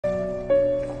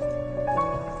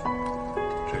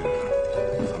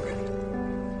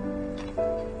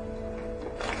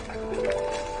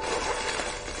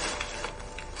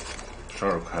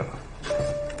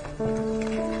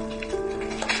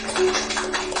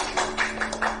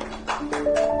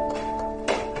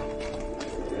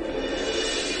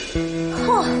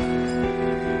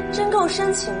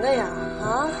煽情的呀？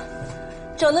啊，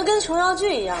整得跟琼瑶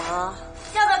剧一样啊！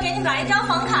要不要给你买一张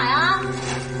房卡呀？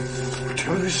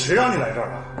这谁让你来这儿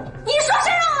了？你说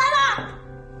谁让我来的？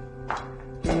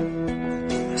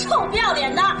臭不要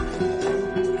脸的！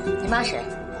你骂谁？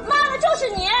骂的就是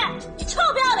你！你臭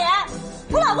不要脸！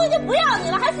我老公已经不要你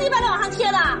了，还死乞白赖往上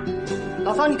贴的。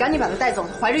老方，你赶紧把她带走，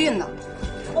她怀着孕呢。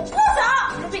我不走！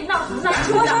你被你闹什么呢？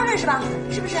过生日是吧？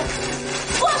是不是？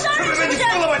过生日是不是？你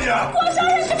疯了吧你？过生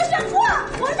日是不是？过！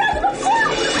我让你们过！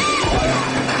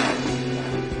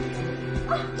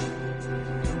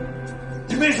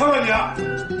你没事吧你？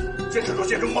这指头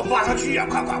先跟我挂上去呀！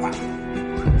快快快！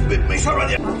没事吧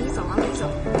你？往里走，往里走。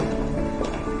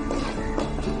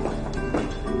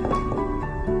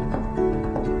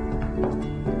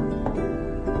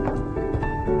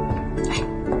哎，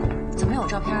怎么有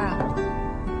照片啊？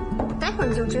待会儿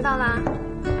你就知道啦。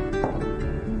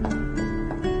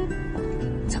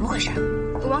怎么回事？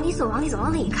往里走，往里走，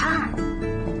往里看。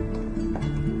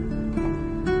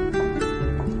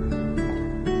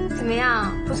怎么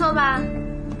样？不错吧？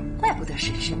怪不得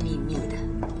神神秘秘的。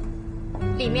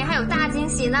里面还有大惊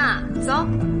喜呢。走。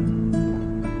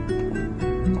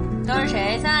都是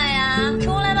谁在呀？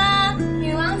出来吧！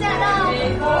女王驾到！生日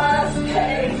快乐，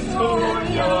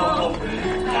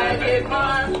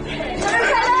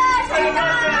小大！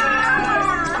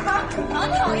好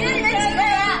讨厌你们几个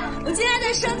人！我今天还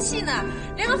在生气呢，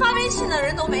连个发微信的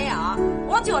人都没有。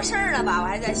忘记我生日了吧？我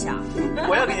还在想。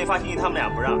我要给你发信息，他们俩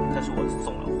不让，但是我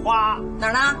送了花。哪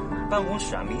儿呢？办公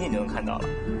室啊，明天你就能看到了。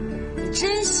你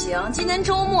真行，今天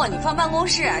周末你放办公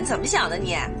室，你怎么想的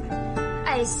你？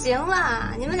哎，行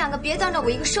了，你们两个别当着我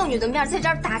一个剩女的面在这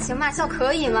儿打情骂俏，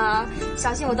可以吗？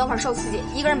小心我等会儿受刺激，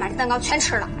一个人把这蛋糕全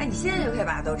吃了。哎，你现在就可以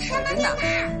把它都吃了，真的。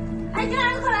哎，跟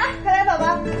儿子快来，快来，宝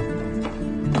宝。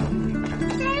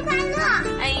生日快乐！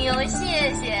哎呦，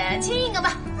谢谢，亲一个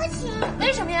吧。不行，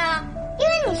为什么呀？因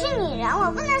为你是女人，我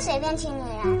不能随便亲女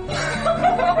人。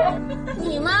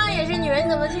你妈也是女人，你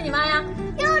怎么亲你妈呀？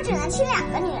因为我只能亲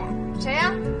2个女人。谁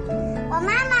呀？我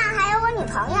妈妈还有我女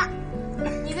朋友。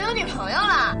你都有女朋友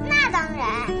了？那当然。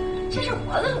这事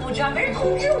我怎么不知道？没人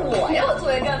通知我呀！我作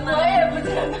为干妈，我也不知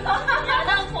道。要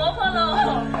当婆婆喽！婆婆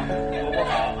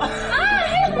好。啊，还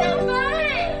有表白，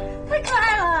太可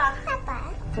爱了！拜拜。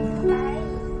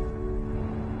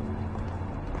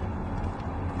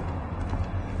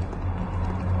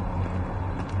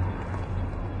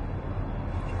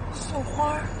送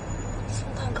花，送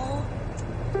蛋糕。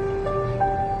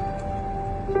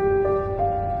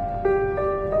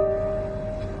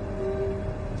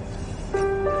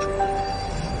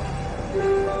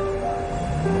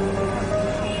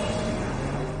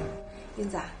英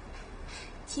子，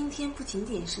今天不仅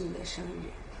仅是你的生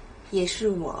日，也是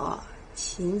我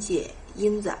秦姐、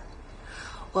英子，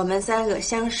我们3个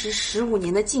相识15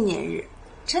年的纪念日。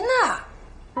真的？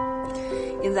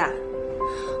英子，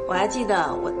我还记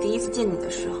得我第一次见你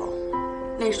的时候，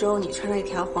那时候你穿了一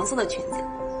条黄色的裙子，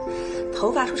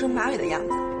头发梳成马尾的样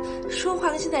子，说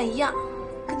话跟现在一样，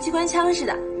跟机关枪似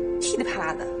的，噼里啪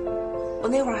啦的。我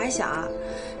那会儿还想啊，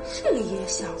这个野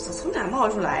小子从哪冒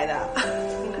出来的？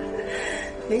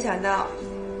没想到，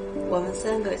我们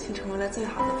3个却成为了最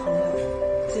好的朋友，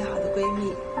最好的闺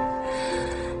蜜。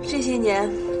这些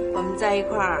年，我们在一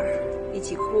块儿，一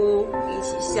起哭，一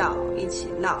起笑，一起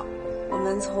闹。我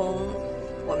们从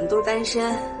我们都单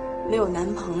身，没有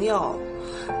男朋友，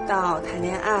到谈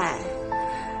恋爱，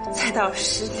再到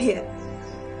失恋，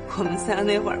我们3个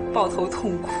那会儿抱头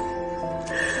痛哭，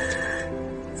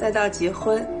再到结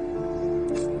婚，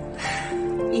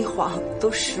一晃都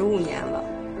15年了。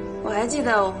我还记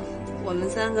得我们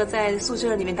3个在宿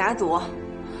舍里面打赌，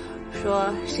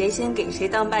说谁先给谁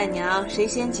当伴娘，谁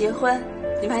先结婚，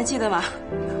你们还记得吗？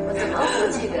我怎么不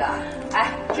记得啊？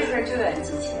哎，这事儿就有点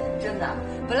激情，真的。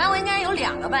本来我应该有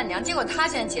2个伴娘，结果他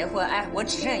先结婚，哎，我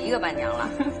只剩1个伴娘了。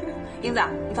英子，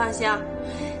你放心啊，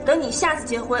等你下次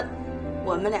结婚，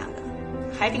我们2个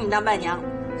还给你当伴娘。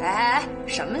哎，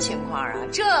什么情况啊？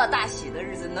这大喜的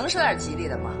日子能说点吉利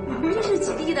的吗？这是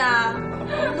吉利的，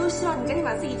我们都希望你赶紧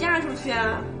把自己嫁出去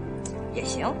啊。也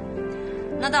行，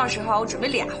那到时候我准备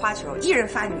2花球，一人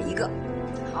发你们1个。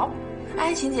好，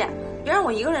哎，秦姐，别让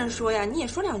我一个人说呀，你也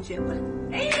说2句。过来。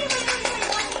哎，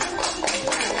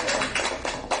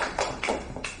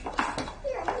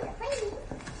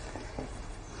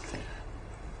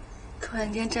突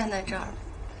然间站在这儿，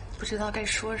不知道该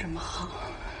说什么好。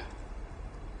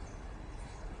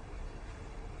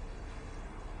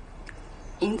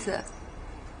英子，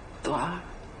朵儿，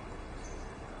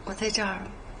我在这儿，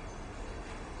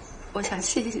我想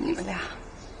谢谢你们俩。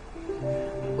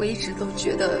我一直都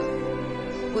觉得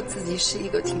我自己是一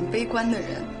个挺悲观的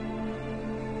人，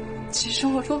其实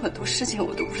生活中很多事情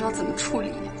我都不知道怎么处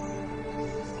理。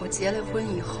我结了婚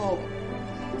以后，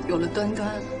有了端端，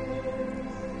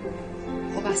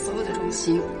我把所有的重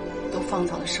心都放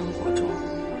到了生活中。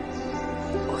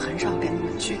我很少跟你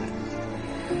们聚，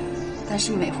但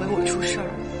是每回我出事儿，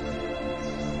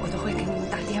我都会给你们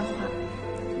打电话，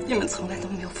你们从来都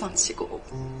没有放弃过我。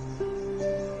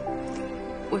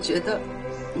我觉得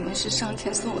你们是上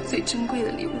天送我最珍贵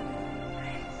的礼物。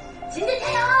姐姐加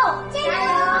油！加油！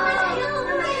加油！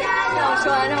加油！让我说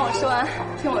完，让我说完，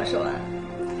听我说完。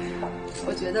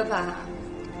我觉得吧，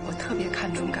我特别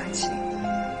看重感情，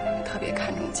特别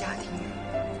看重家庭，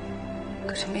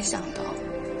可是没想到，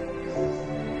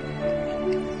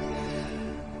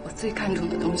我最看重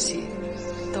的东西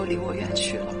都离我远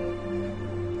去了。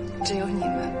只有你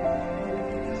们，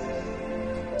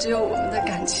只有我们的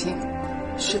感情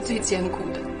是最坚固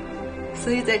的，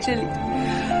所以在这里，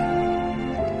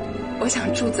我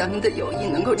想祝咱们的友谊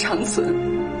能够长存。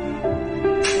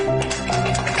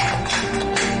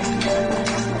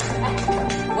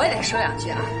我也得说两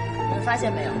句啊！你们发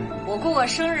现没有，我过个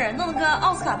生日弄得跟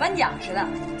奥斯卡颁奖似的。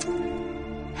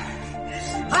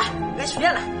好了，该许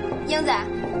愿了。英子，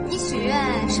你许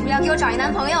愿是不是要给我找一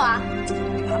男朋友啊？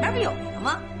旁边不有一个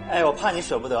吗？哎，我怕你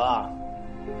舍不得啊。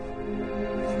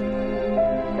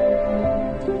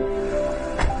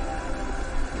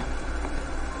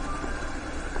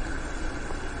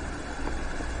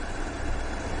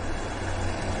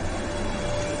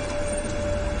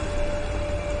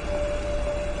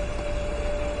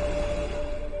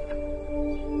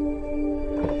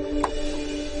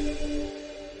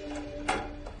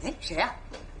哎，谁呀？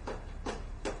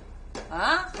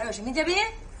啊，还有神秘嘉宾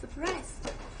surprise！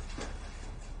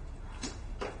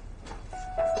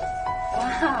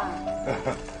 哇，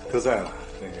都在了，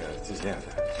那个季倩也在。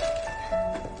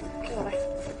给我吧。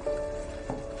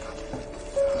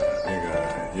那个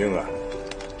英子，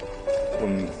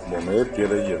我没别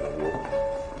的意思，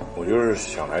我就是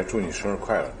想来祝你生日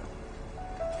快乐的。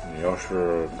你要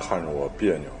是看着我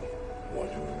别扭，我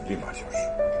就立马消失。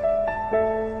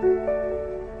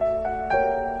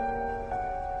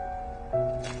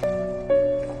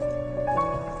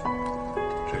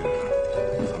这个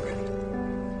送给你。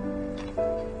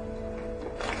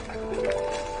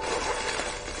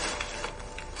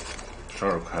生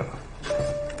日快乐！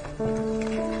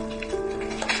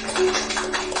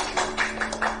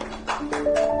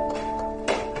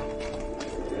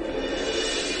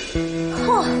嚯，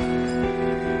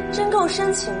真够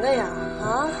深情的呀！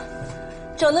啊，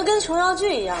整得跟琼瑶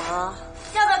剧一样啊！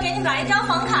要不要给你买一张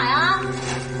房卡呀？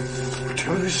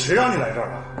这谁让你来这儿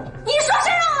了？你说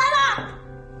谁让我来的？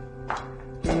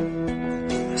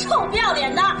臭不要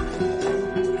脸的！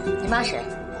你骂谁？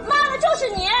骂的就是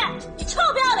你！你臭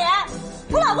不要脸！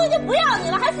我老公已经不要你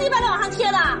了，还死乞白赖往上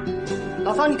贴的。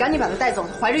老方，你赶紧把她带走，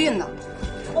她怀着孕呢。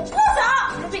我不走！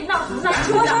被你闹成这样，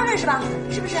过生日是吧？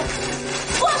是不是？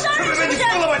过生日是不是？你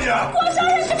疯了吧你？过生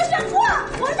日是不是？过！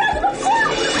我让你们过！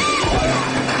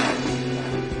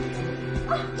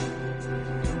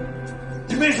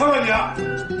你没事吧你？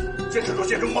这指头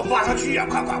线中挖上去呀！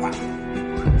快快快！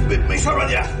没事吧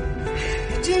你？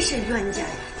真是冤家呀！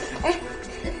哎，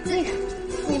那个，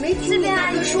你没听你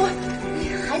大哥说，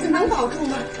孩子能保住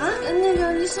吗？啊？那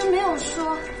个医生没有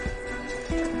说。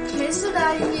没事的，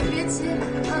阿姨，你别急啊。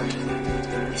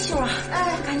秀儿，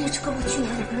哎，赶紧跟我去拿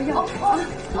点边药。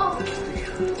哦。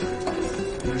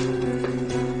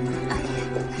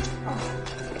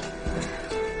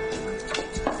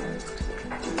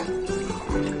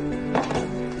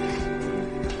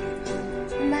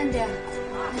慢点。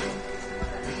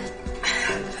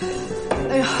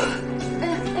哎呀，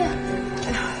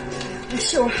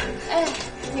秀儿，哎，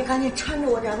你赶紧搀着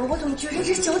我点吧，我总觉得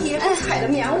这脚底下跟踩了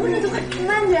棉花似的，都快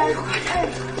慢点，快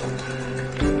点。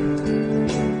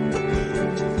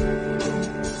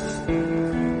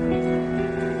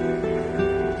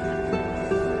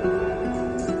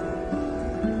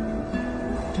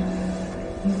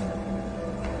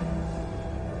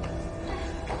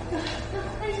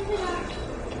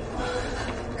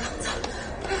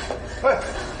哎，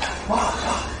妈，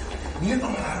您怎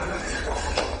么来了？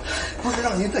不是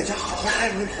让您在家好好待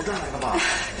着，您跑这儿来了吗？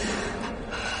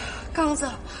刚子，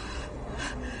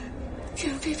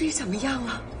田菲菲怎么样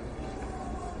了？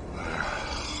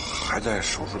还在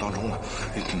手术当中呢。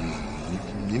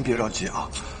您别着急啊。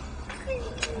哎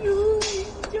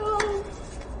呦，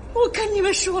我跟你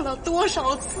们说了多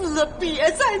少次了，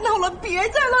别再闹了，别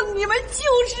再闹，你们就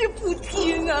是不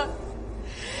听啊！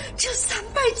这3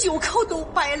拜9叩都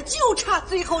拜了，就差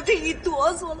最后这一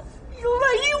哆嗦了。万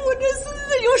一我这孙子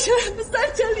有什么三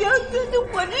长两短的，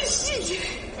我这心里……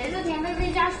谁是田飞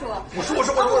飞家属？我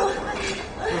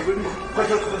快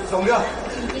怎么样？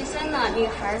请医生了，女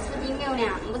孩速丁6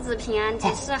两，母子平安，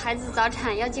提示孩子早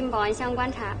产，要进保安箱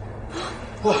观察。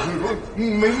哇，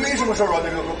没什么事吧？那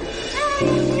个。哎，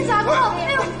你咋过？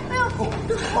哎呦，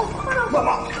妈，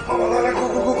来，快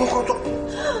走。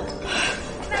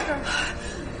在这儿。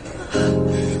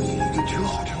挺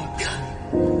好。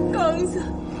刚子，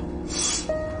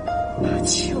妈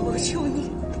求求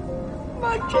你，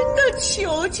妈真的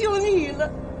求求你了，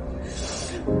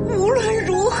无论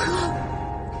如何，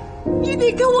你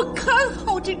得给我看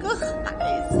好这个孩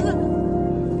子。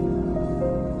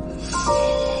好，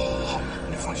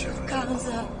你放心。刚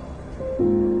子，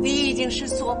你已经是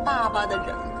做爸爸的人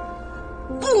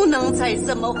了，不能再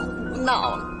这么胡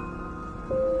闹了。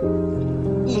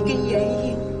你跟严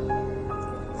英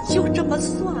就这么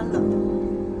算了，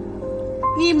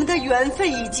你们的缘分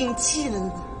已经尽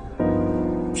了。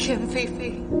田菲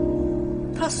菲，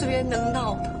她虽然能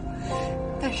闹腾，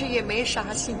但是也没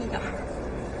啥心眼儿。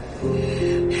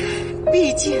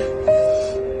毕竟，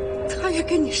她也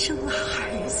给你生了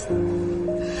孩子，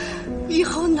以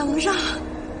后能让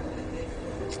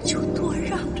就多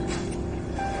让着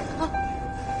她啊。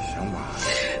行吧。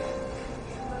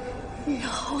以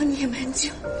后你们就。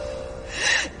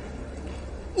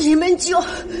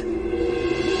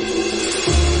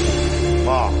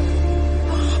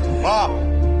妈，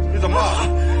你怎么了？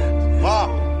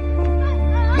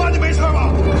妈，你没事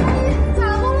吧？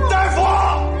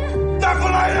大夫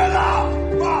来人了！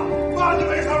妈，你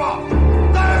没事吧？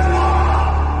大夫！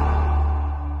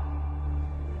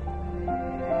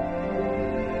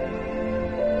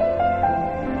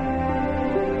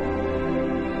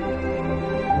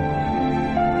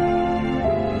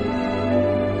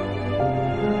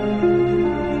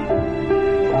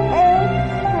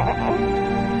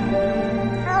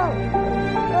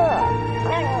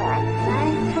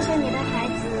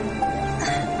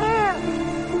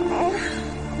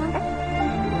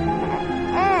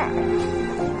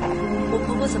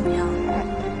怎么样？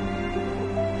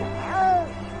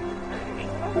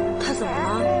他怎么了？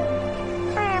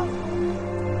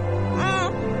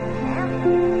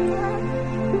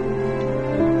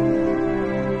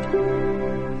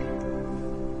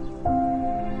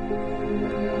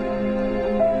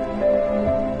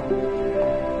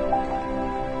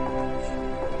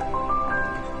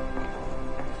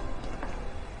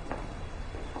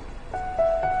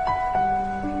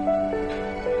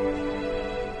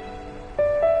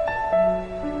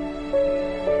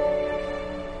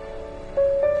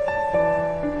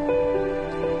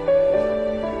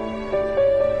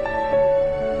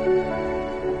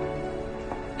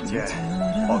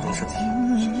保重身体。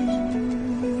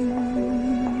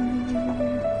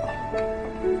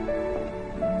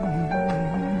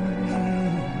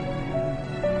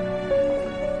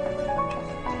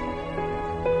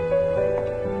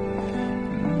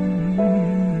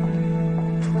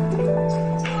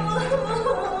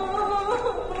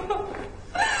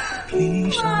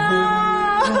披上了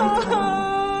外套，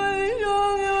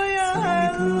再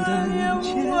不当街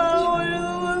角，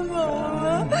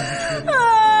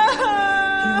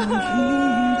有一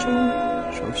种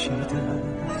熟悉的味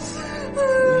道。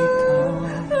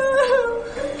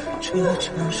这城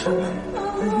市很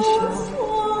小，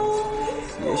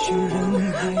也许人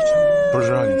海中不是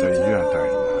让你在医院待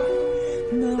着吗？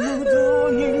那么多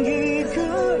年一个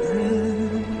人，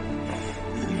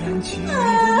依然记得你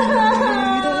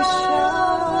的笑。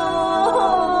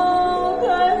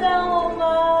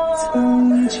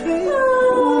曾经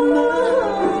我们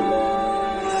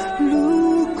路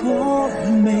过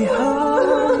美好，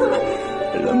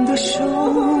冷的手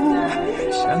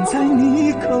想在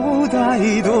你口袋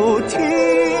多停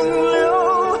留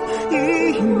一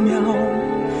秒，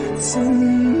怎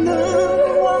能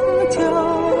忘掉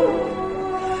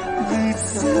彼此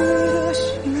的心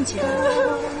跳，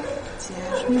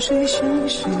沉睡相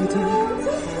识的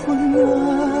温暖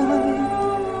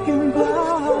拥抱。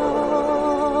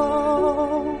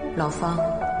老方，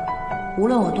无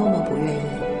论我多么不愿意，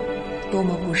多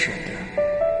么不舍得，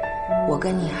我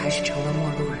跟你还是成了陌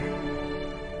路人。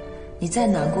你再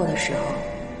难过的时候，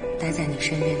待在你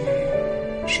身边的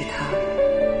人是他，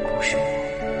不是我。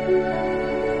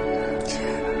起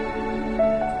来吧。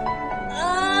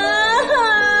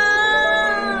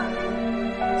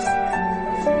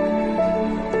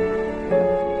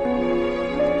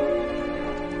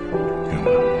英子，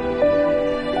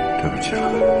对不起了。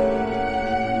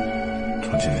从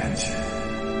今天起，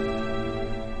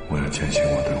我要践行我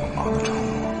对我妈的承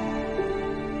诺，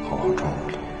好好照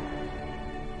顾她，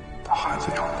把孩子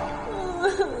养大。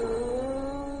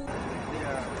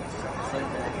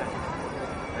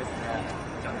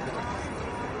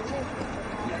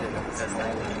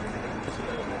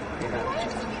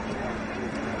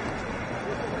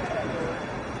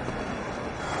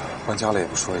搬家了也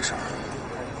不说一声。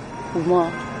吴墨，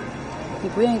你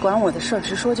不愿意管我的事儿，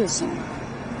直说就行了。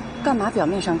干嘛表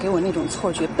面上给我那种错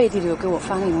觉，背地里又给我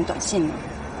发那种短信呢？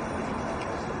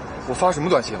我发什么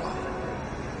短信了？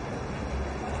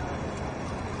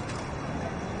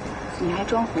你还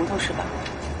装糊涂是吧？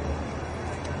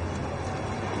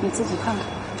你自己看看。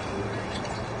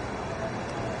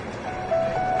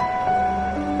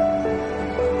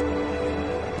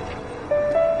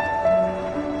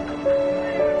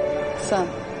算了，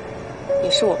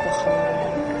也是我不好。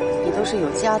你都是有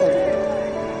家的人，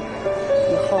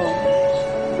以后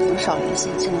能少联系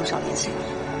尽量少联系。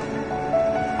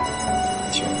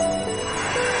行。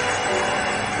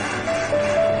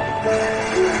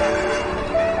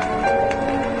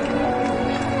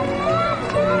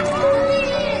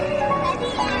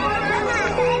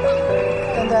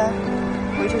端端，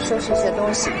回去收拾一些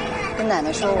东西，跟奶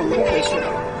奶说我们不回去了。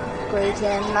过一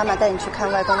天，妈妈带你去看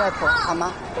外公外婆，好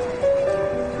吗？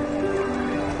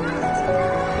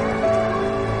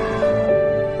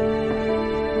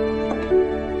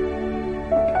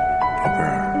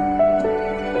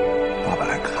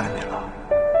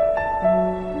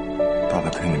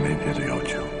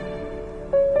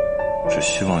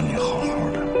希望你好好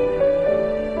的，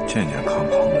健健康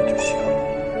康的就行。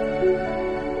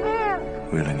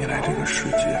为了你来这个世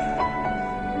界，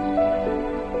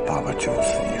爸爸九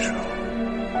死一生。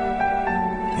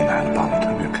你来了，爸爸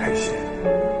特别开心。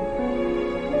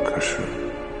可是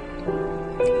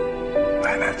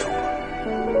奶奶走了，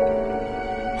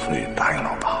所以答应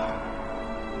老爸，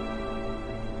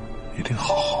一定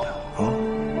好好的啊。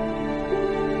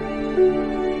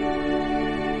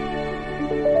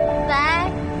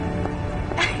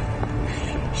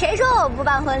谁说我不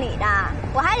办婚礼的？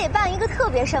我还得办一个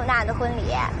特别盛大的婚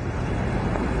礼，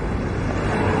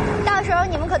到时候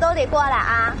你们可都得过来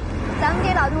啊！咱们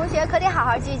这老同学可得好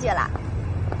好聚聚了。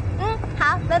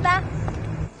好，拜拜。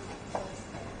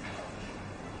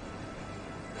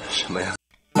什么呀？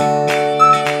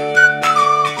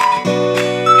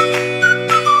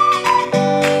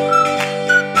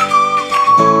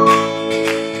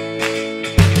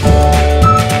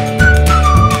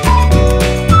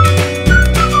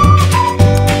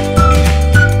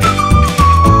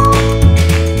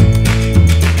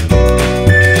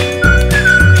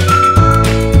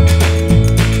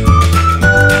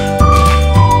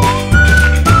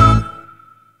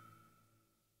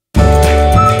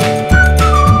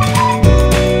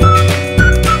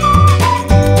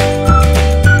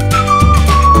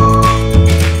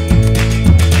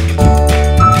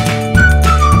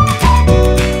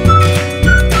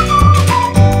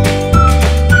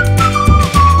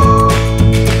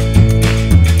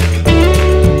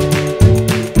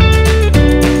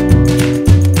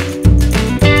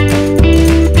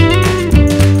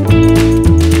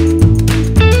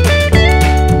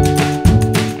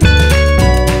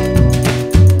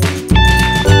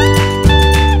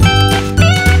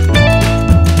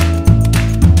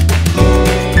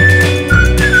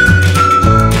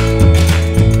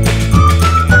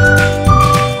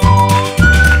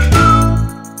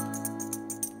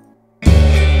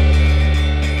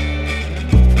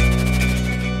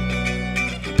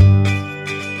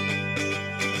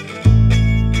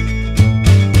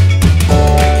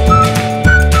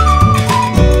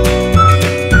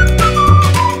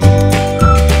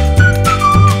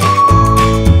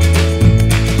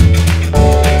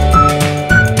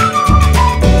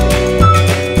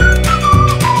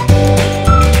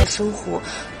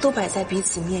在彼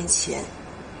此面前，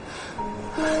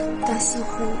但似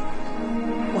乎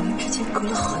我们之间隔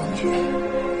了很远，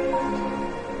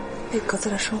被隔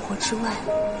在了生活之外。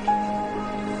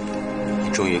你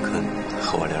终于肯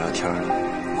和我聊聊天了。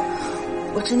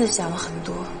我真的想了很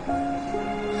多，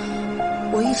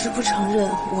我一直不承认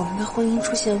我们的婚姻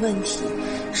出现问题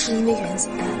是因为原子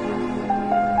弹，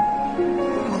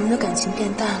我们的感情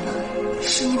变淡了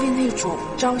是因为那种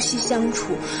朝夕相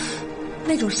处，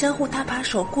那种相互搭把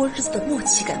手过日子的默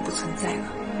契感不存在了。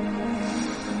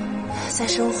在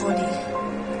生活里，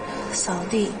扫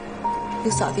地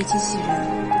有扫地机器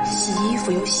人，洗衣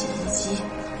服有洗衣机，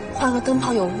换个灯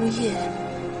泡有物业，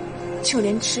就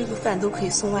连吃个饭都可以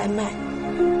送外卖。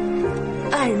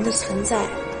爱人的存在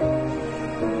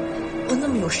不那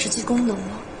么有实际功能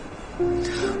了。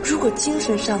如果精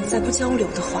神上再不交流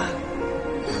的话，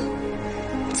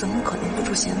怎么可能不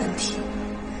出现问题？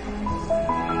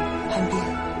韩冰，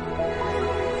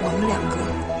我们两个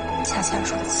恰恰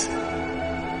如此。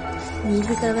你一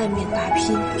个在外面打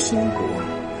拼拼搏，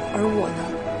而我呢，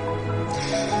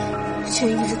却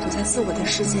一直躲在自我的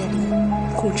世界里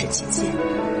固执己见。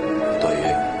段誉，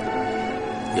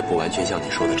也不完全像你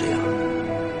说的这样。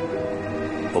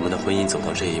我们的婚姻走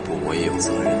到这一步，我也有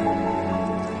责任。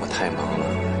我太忙了，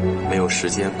没有时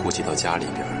间顾及到家里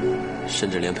边，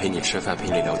甚至连陪你吃饭、陪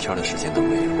你聊天的时间都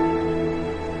没有。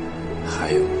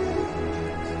还有，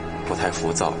我太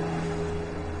浮躁，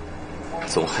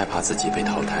总害怕自己被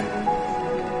淘汰。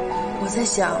我在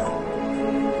想，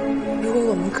如果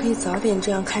我们可以早点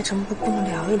这样开诚布公地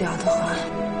聊一聊的话，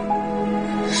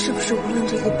是不是无论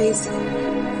这个杯子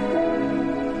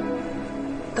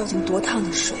倒进多烫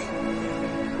的水，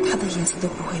它的颜色都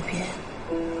不会变，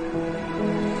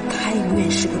它还永远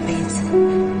是个杯子，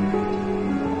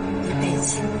一辈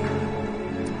子。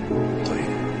对，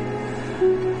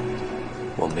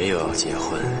我没有要结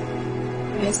婚。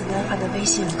原子丹发的微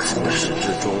信我看到了。从始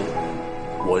至终，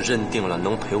我认定了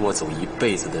能陪我走一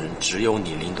辈子的人只有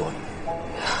你，林朵雨。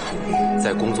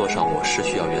在工作上，我是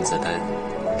需要原子丹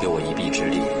给我一臂之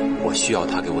力，我需要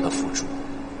他给我的辅助。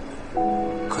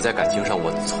可在感情上，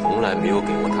我从来没有给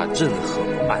过他任何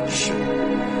暗示，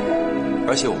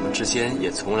而且我们之间也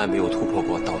从来没有突破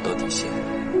过道德底线，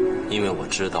因为我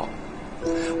知道，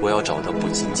我要找的不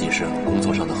仅仅是工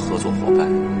作上的合作伙伴，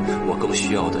我更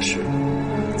需要的是，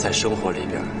在生活里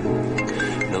边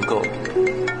能够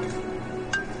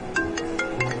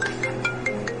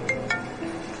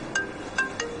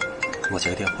我接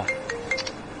个电话。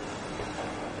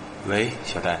喂，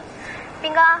小戴。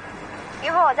斌哥，一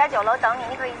会儿我在酒楼等你，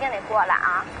你可一定得过来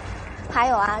啊。还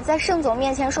有啊，在盛总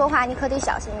面前说话你可得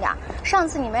小心点。上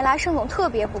次你没来，盛总特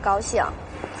别不高兴。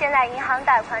现在银行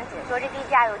贷款紧缩，这地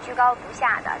价又居高不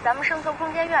下的，咱们生存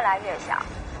空间越来越小。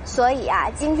所以啊，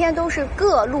今天都是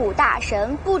各路大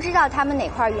神，不知道他们哪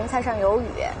块云彩上有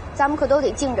雨，咱们可都得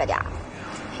静着点。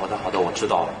好的，好的，我知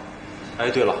道了。哎，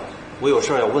对了，我有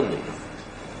事要问你。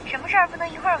什么事儿不能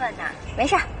一会儿问呢？没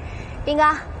事，斌哥，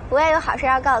我也有好事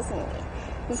要告诉你。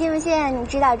你信不信？你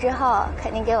知道之后，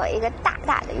肯定给我一个大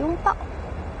大的拥抱。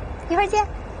一会儿见。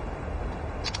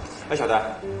哎，小戴，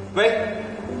喂。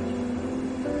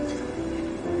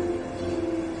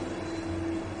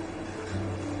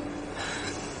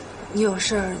你有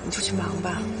事儿你就去忙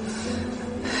吧，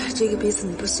这个杯子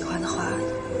你不喜欢的话，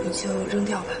你就扔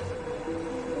掉吧。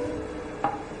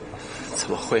怎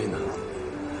么会呢？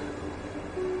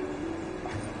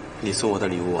你送我的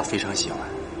礼物我非常喜欢。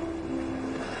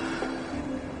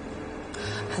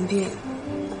韩冰，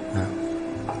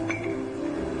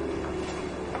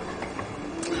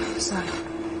算了。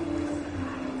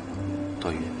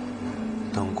朵雨，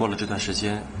等过了这段时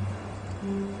间，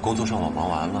工作上我忙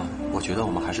完了，我觉得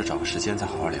我们还是找个时间再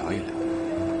好好聊一聊。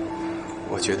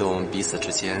我觉得我们彼此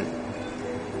之间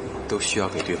都需要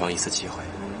给对方一次机会。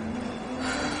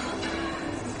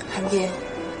韩冰，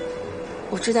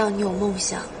我知道你有梦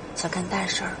想，想干大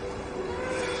事儿，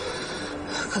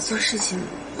可做事情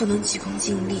不能急功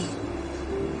近利，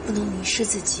不能迷失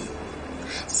自己，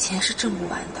钱是挣不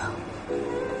完的。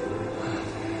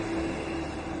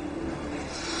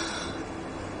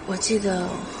我记得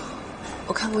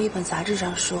我看过一本杂志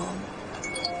上说，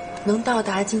能到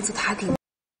达金字塔顶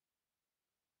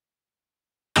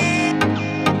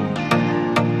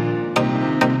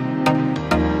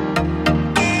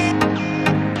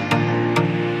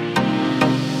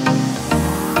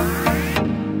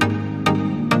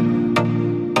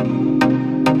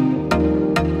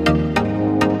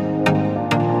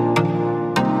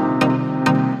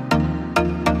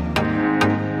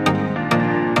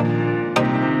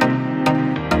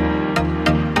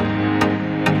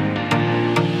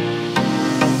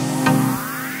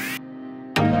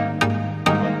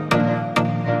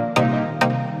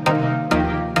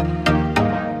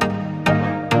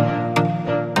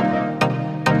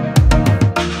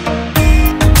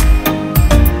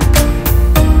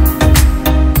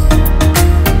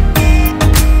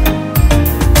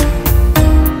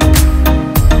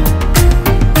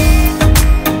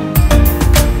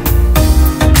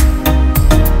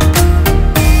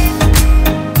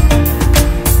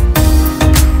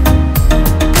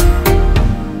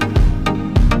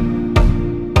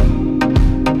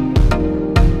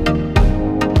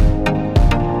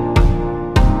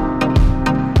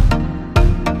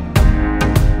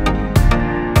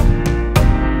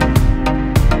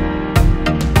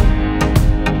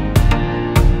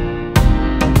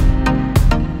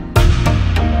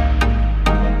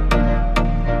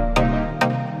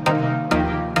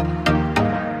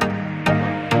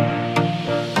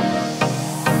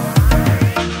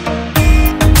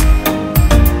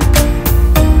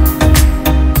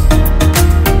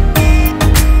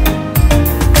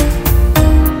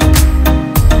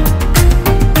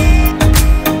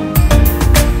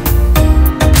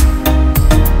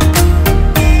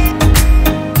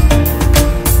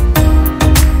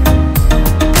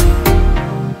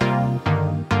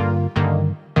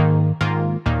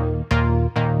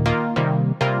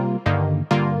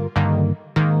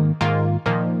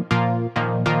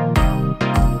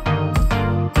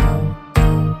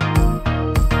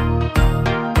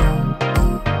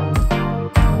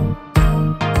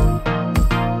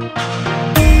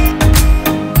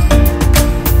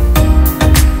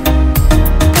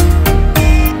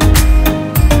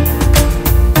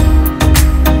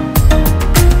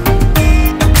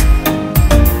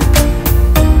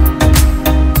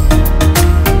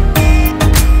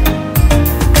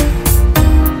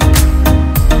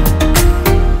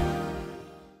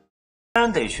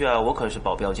然得去啊，我可是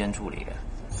保镖兼助理。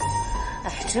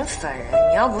哎，真烦人！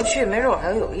你要不去，没准我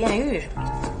还有个艳遇什么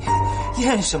的。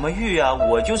艳什么遇啊？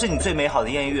我就是你最美好的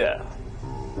艳遇。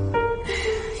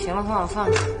行了，放了，好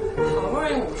不容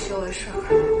易午休的事儿。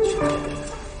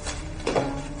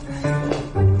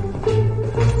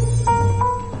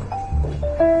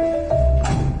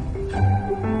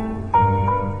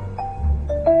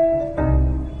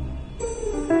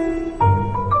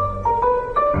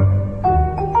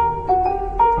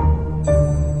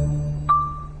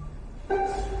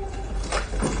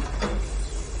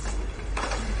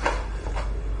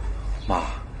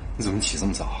你怎么起这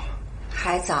么早啊？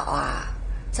还早啊，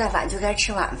再晚就该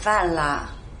吃晚饭了。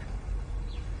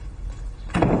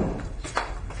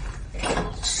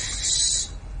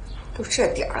都这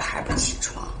点了还不起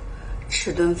床，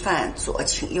吃顿饭左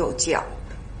请右叫。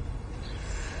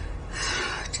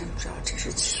真不知道这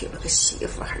是娶了个媳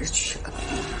妇还是娶了个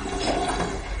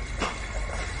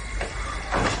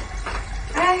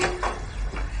妈。哎，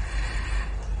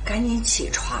赶紧起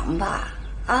床吧，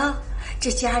啊！这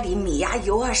家里米呀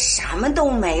油啊什么都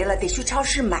没了，得去超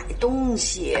市买东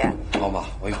西。好吧，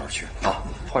我一会儿去啊，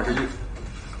换身衣服。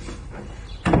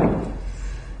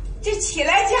这起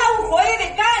来家务活也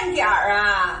得干点儿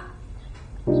啊。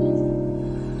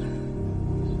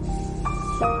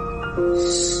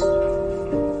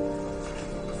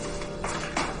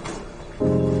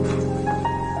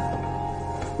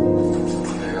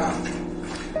那个，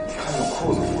你看见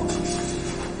裤子吗？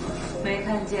没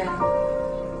看见。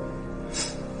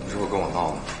你是不是跟我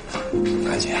闹呢？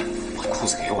赶紧把裤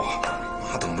子给我，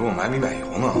妈等着我买米买油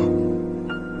呢。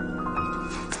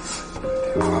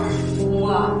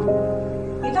哇，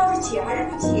你倒是起还是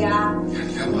不起啊？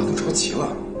你看妈都着急了，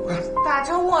快！大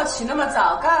周末起那么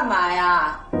早干嘛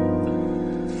呀？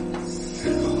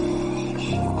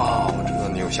好啊，我知道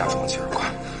你有下床气儿，快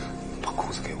把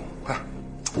裤子给我，快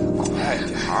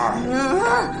点儿。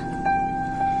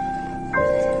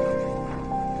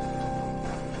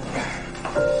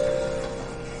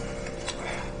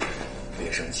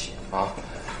别生气啊！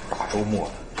大周末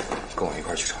的，跟我一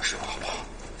块去超市吧，好不好？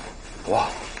哇，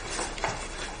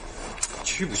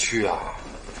去不去啊？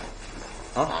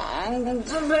啊？你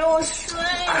再陪我睡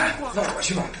一会儿。那我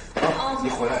去买啊！你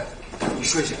回来，你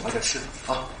睡醒了再吃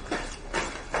啊。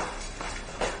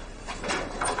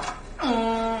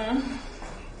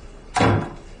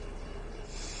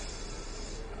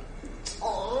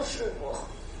我都睡不好。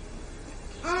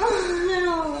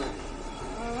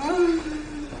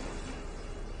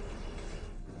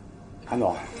韩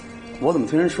总，我怎么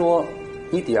听人说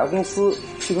你抵押公司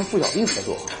是跟付小兵合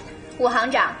作？武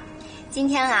行长，今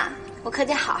天啊，我可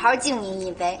得好好敬您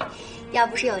一杯。要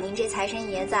不是有您这财神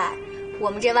爷在，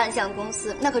我们这万象公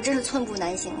司那可真是寸步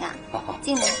难行啊！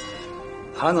敬您。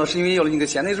韩总是因为有了你个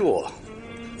贤内助，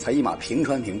才一马平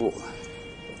川平步。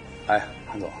哎，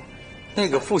韩总，那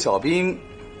个付小兵，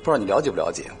不知道你了解不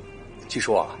了解？据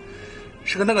说啊，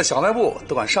是个那个小卖部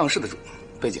都敢上市的主，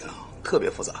背景啊特别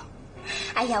复杂。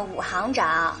哎呀，武行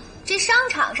长，这商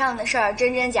场上的事儿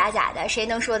真真假假的，谁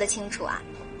能说得清楚啊？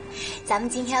咱们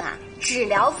今天啊，只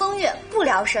聊风月，不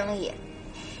聊生意。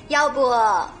要不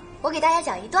我给大家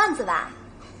讲一段子吧。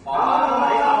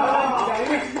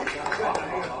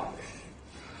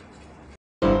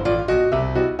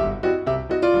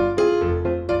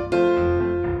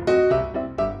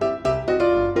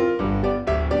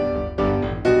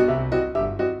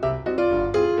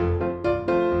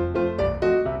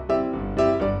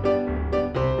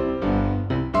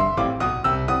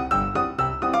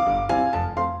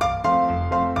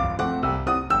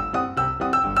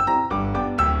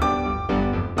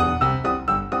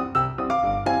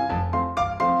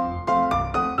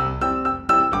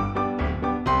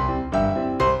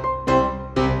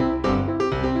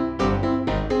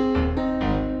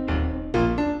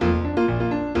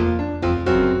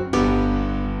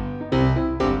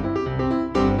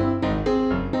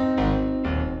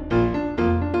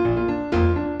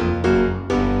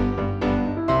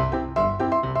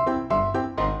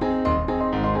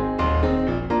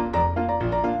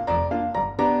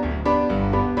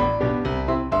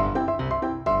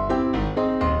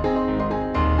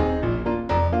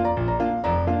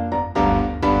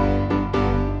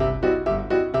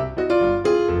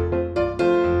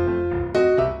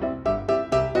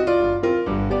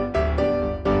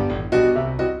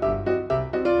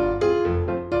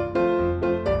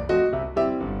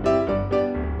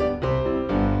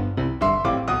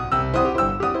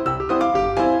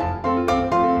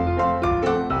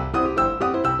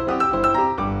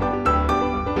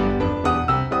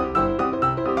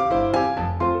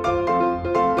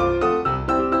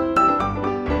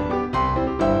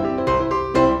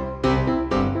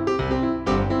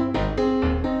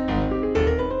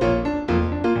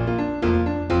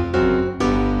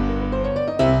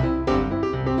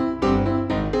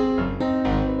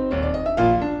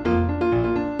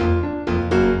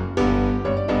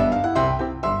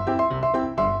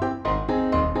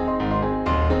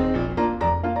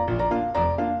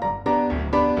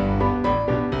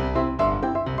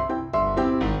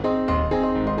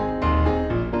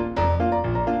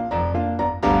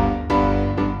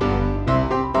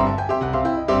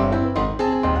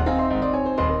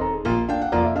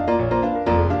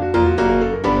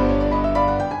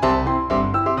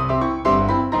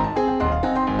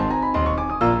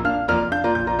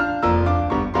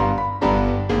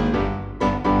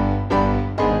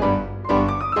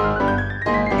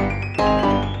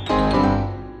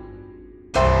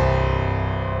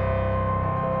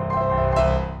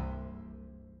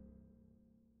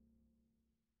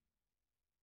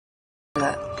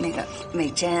美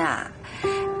珍啊，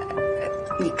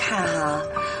你看哈，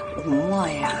吴墨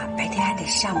呀，白天还得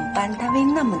上班，单位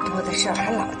那么多的事儿，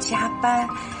还老加班，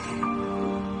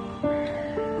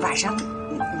晚上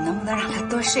你能不能让他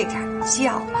多睡点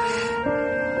觉？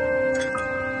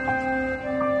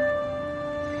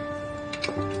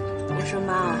我说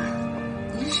妈，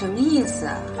你是什么意思？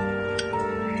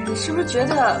你是不是觉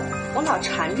得我老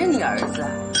缠着你儿子？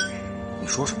你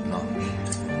说什么呢？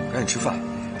赶紧吃饭。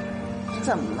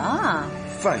怎么了？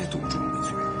饭也堵不住你的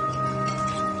嘴。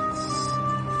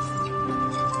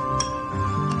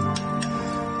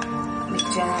美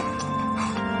珍，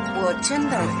我真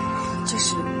的就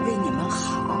是为你们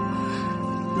好。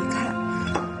你看，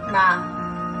妈，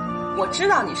我知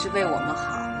道你是为我们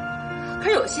好，可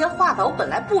是有些话吧，我本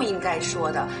来不应该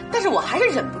说的，但是我还是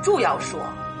忍不住要说。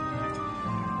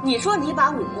你说你把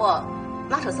武墨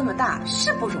拉扯这么大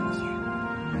是不容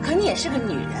易，可你也是个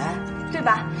女人，对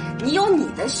吧？你有你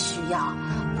的需要，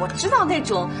我知道那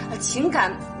种情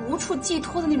感无处寄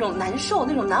托的那种难受、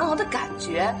那种难熬的感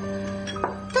觉。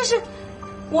但是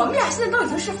我们俩现在都已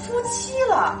经是夫妻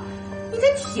了，你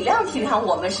得体谅体谅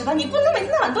我们是吧？你不能每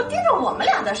天到晚都盯着我们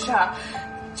俩的事儿，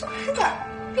这不是有点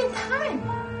变态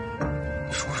吗？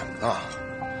你说什么呢？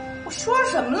我说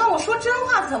什么了？我说真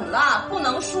话怎么了？不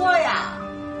能说呀。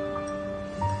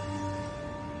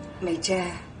美珍，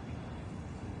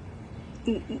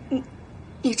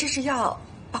你这是要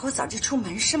把我早接出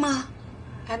门是吗？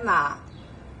哎妈，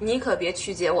你可别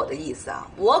曲解我的意思啊，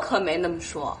我可没那么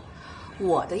说。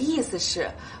我的意思是，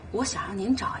我想让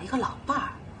您找一个老伴儿，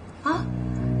啊。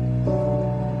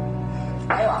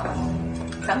还有啊，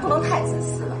咱不能太自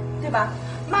私了，对吧？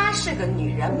妈是个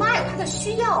女人，妈有她的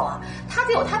需要啊，她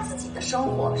得有她自己的生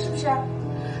活，是不是？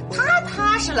她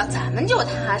踏实了，咱们就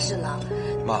踏实了。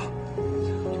妈，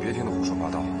你别听他胡说八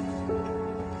道。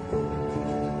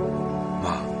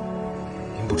妈，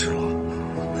您不知道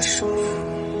我不舒服。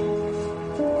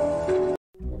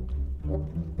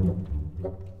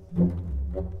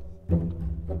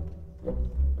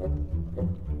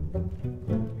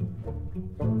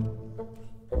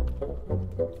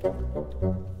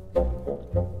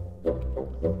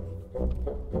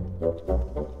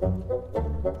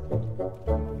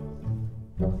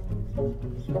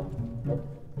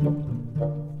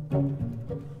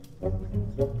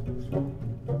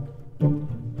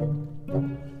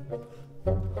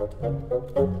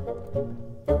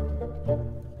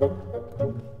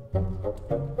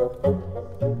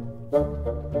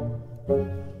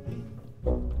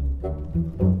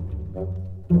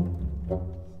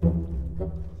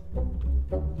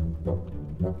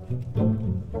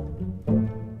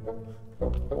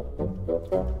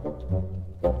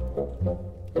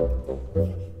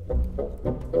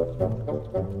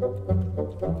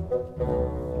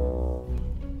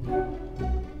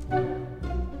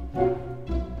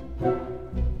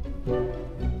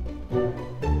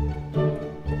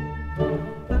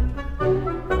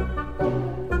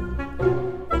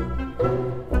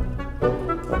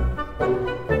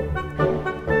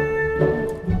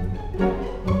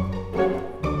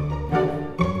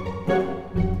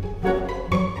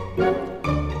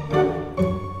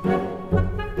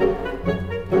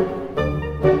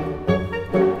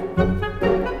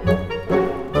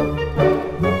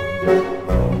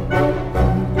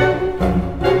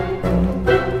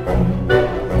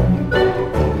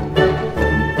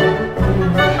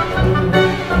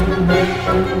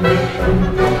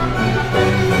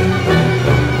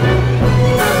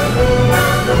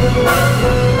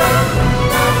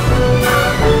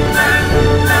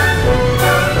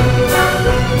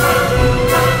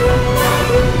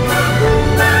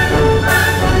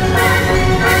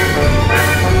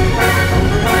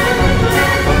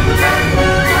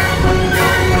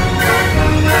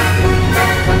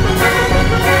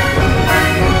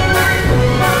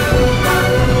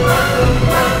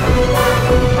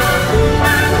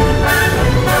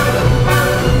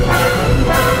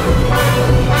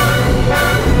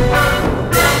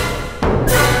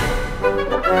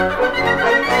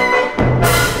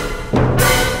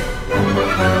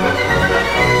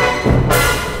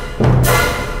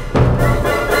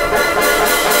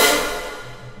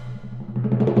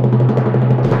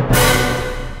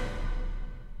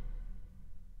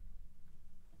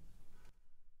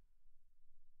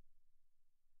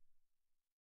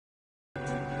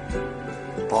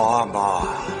报案吧，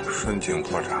申请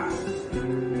破产，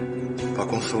把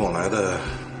公司往来的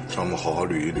账目好好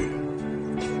捋一捋，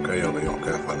该要的要，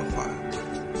该还的还，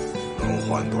能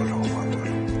还多少还多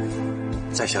少。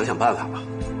再想想办法吧，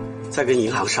再跟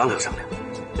银行商量商量。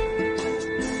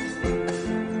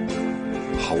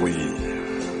毫无意义。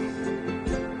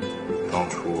当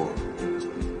初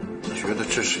绝觉得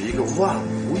这是一个万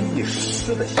无一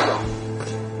失的项目，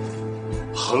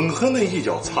狠狠的一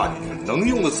脚插进去，能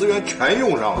用的资源全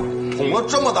用上了，捅了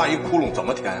这么大一窟窿，怎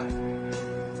么填啊？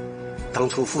当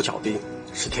初付小兵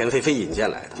是田菲菲引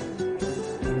荐来的，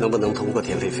能不能通过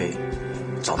田菲菲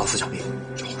找到付小兵？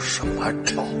找什么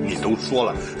找？你都说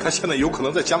了，他现在有可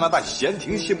能在加拿大闲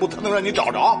庭信步，他能让你找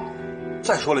着？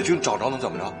再说了，就找着能怎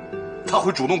么着？他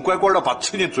会主动乖乖的把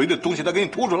吃进嘴里的东西再给你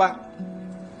吐出来？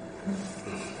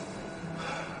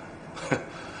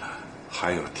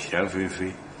还有田菲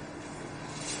菲，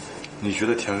你觉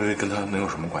得田菲菲跟他能有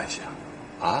什么关系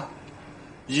啊？啊，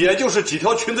也就是几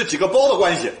条裙子几个包的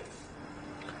关系。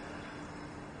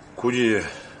估计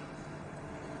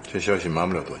这消息瞒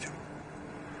不了多久，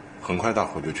很快大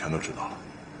伙就全都知道了。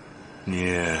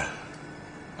你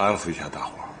安抚一下大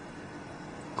伙，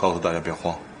告诉大家别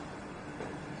慌，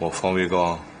我方维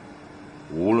刚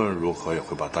无论如何也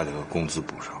会把大家的工资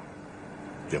补上，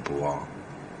也不忘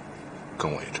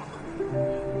跟我一场。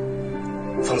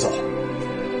方总，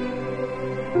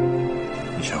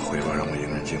你先回吧，让我一个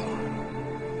人静会儿。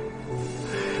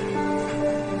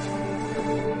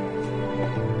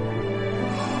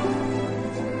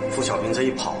付小兵这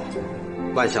一跑，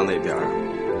万象那边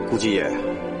估计也……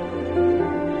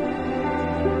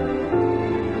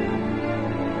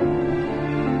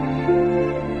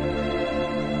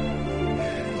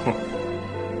哼，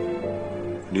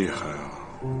厉害啊！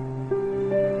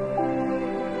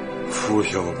付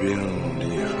小兵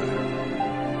厉害，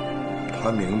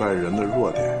他明白人的弱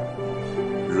点，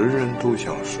人人都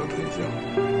想蛇吞象，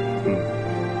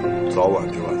早晚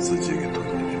就把自己给吞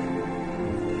进去。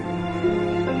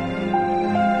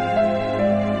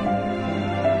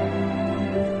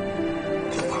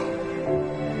走吧。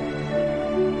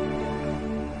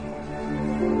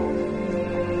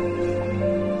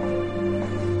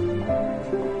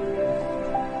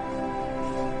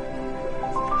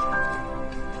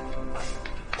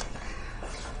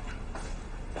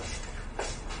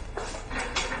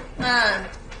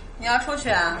你要出去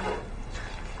啊？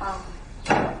啊。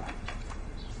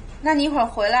那你一会儿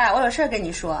回来，我有事儿跟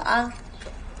你说啊。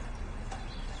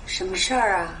什么事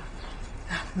儿啊？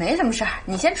啊，没什么事儿，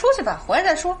你先出去吧，回来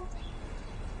再说。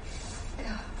哎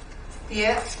呀，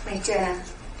别，美珍。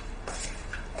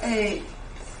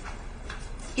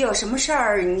有什么事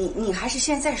儿你还是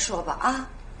现在说吧啊。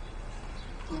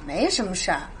也没什么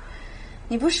事儿，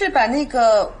你不是把那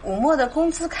个五墨的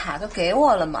工资卡都给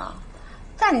我了吗？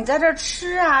但你在这儿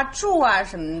吃啊、住啊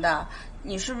什么的，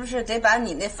你是不是得把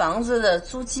你那房子的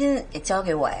租金也交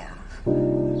给我呀？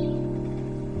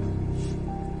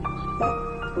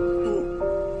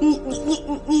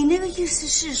你那个意思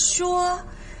是说，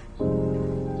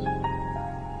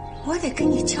我得跟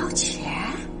你交钱？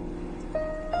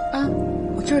啊，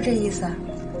我就是这意思。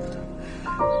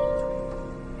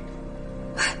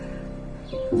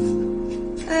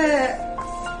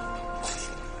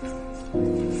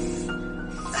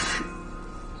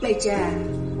美珍，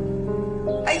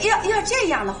要这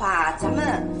样的话，咱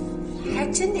们还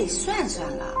真得算算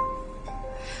了。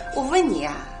我问你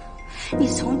啊，你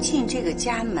从进这个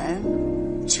家门，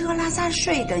这拉撒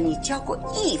睡的，你交过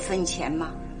1分钱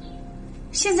吗？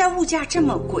现在物价这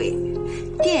么贵，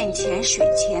电钱、水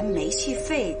钱、煤气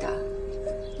费的，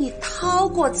你掏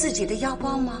过自己的腰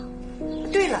包吗？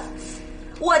对了，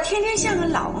我天天像个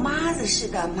老妈子似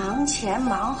的，忙前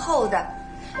忙后的，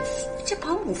这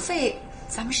保姆费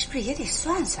咱们是不是也得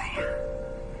算算呀？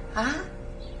啊？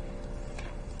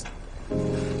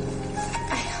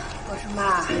哎呀，我说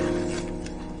妈，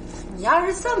你要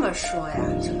是这么说呀，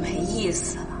就没意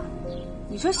思了。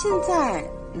你说现在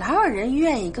哪有人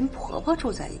愿意跟婆婆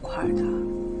住在一块儿的？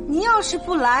您要是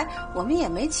不来，我们也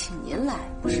没请您来，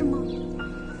不是吗？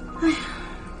哎呀，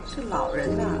这老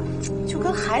人呐，就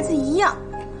跟孩子一样，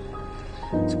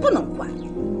就不能惯，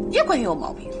越惯越有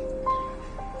毛病。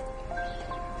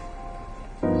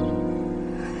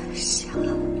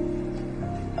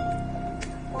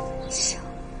行，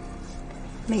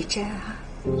美珍啊，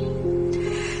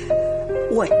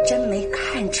我真没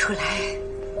看出来，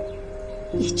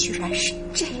你居然是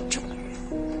这种人。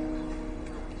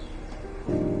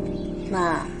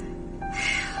妈，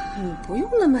你不用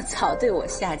那么早对我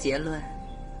下结论。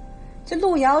这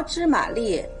路遥知马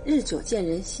力，日久见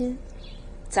人心，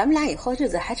咱们俩以后日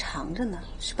子还长着呢，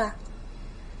是吧？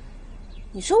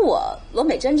你说我罗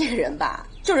美珍这个人吧，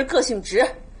就是个性直，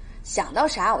想到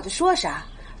啥我就说啥，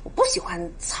我不喜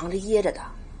欢藏着掖着的。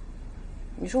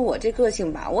你说我这个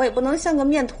性吧，我也不能像个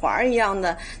面团一样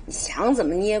的，你想怎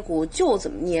么捏咕就怎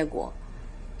么捏咕，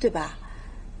对吧？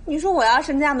你说我要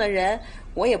是那样的人，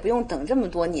我也不用等这么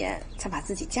多年才把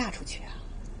自己嫁出去啊。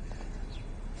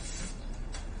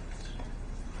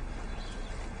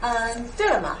对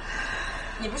了嘛，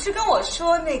你不是跟我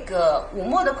说那个武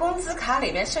墨的工资卡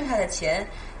里面剩下的钱，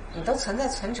你都存在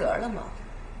存折了吗？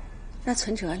那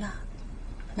存折呢？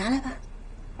拿来吧。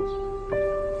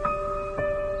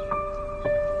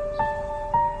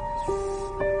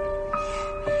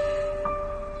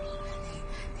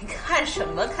你看什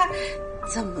么看？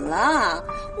怎么了？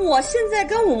我现在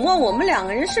跟武墨，我们两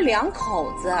个人是两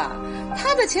口子，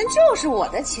他的钱就是我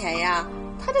的钱呀。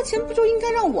他的钱不就应该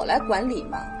让我来管理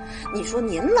吗？你说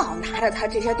您老拿着他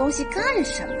这些东西干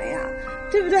什么呀？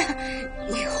对不对？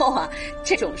以后啊，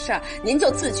这种事儿您就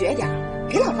自觉点，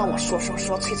别老让我说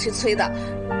催的，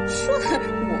说的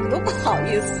我都不好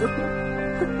意思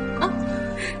啊。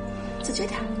自觉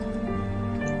点。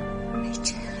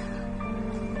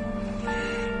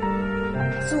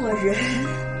做人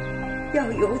要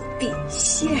有底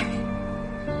线。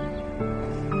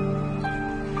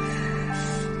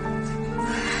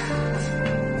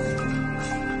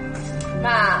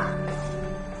妈，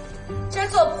这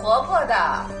做婆婆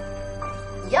的，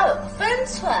你要有个分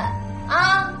寸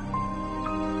啊！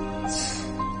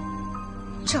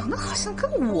长得好像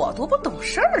跟我多不懂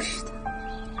事儿似的，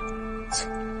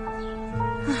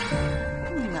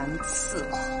难伺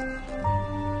候。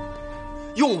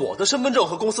用我的身份证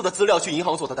和公司的资料去银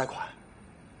行做的贷款，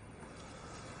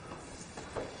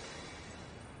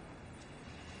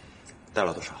贷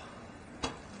了多少？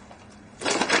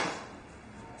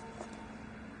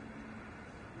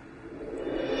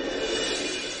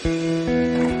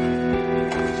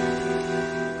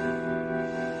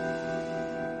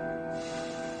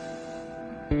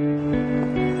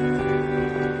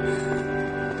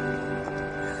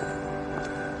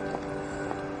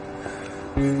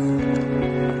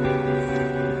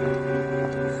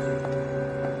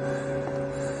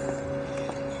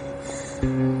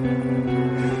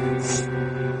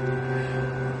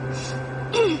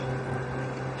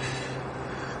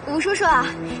吴叔叔，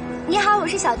你好，我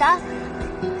是小丹，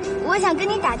我想跟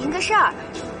你打听个事儿。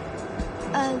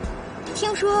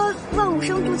听说万物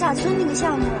生度假村那个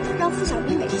项目让付小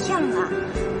兵给骗了，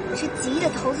这几亿的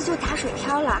投资就打水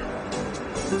漂了，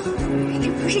这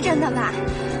不是真的吧？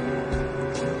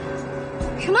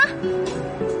什么？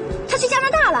他去加拿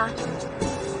大了？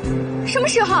什么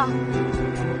时候？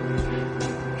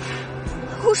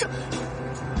胡说！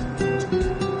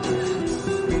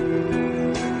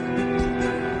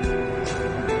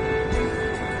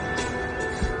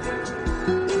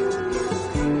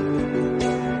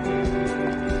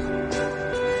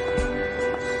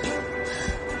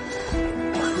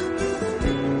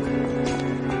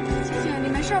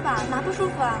哪不舒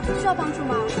服啊？需要帮助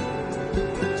吗？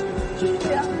需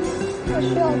要，我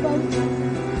需要帮助。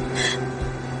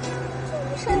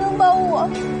谁能帮我？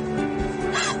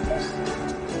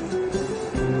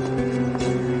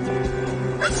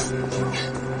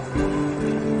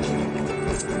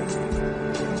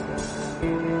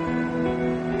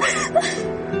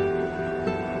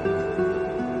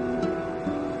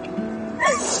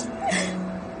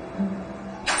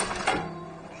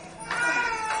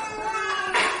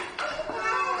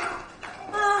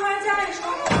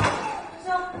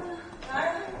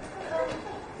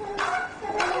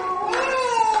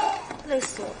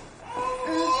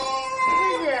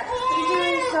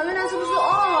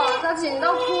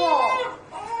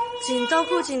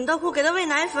紧到裤给他喂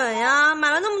奶粉呀，买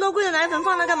了那么多贵的奶粉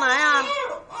放那干嘛呀？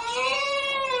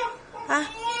哎，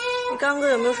你刚哥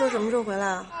有没有说什么时候回来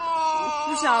啊？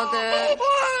不晓得。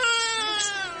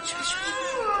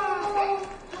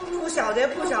不晓得，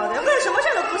为什么事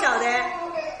都不晓得？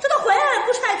这都回来了，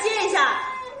不出来接一下？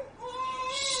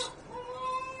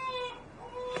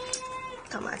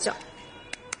打麻将，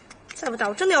再不打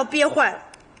我真的要憋坏了。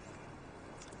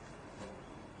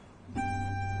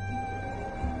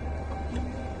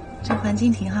这环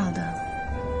境挺好的，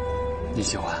你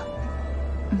喜欢？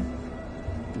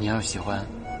你要是喜欢，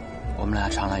我们俩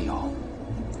常来以后。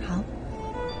好。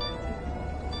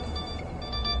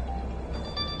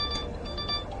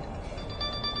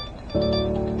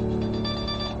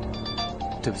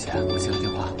对不起，我接个电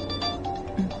话。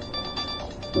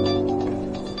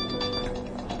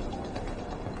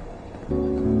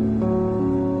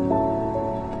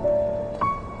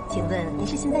请问您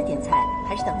是现在点菜，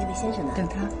还是等那位先生呢？等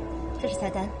他。这是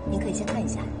菜单，您可以先看一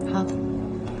下。好。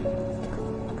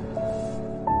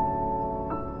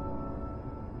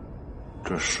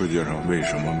这世界上为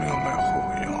什么没有卖后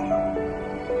悔药呢？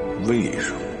为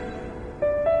什么？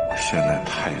我现在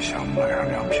太想买上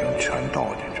2瓶全倒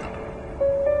进去了。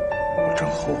我真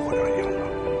后悔了，英子。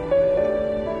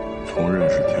从认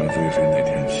识田菲菲那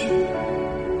天起，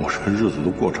我这日子都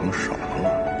过成什么了？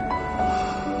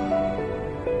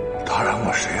当然，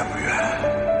我谁也不怨。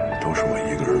不是我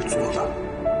一个人做的。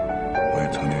我也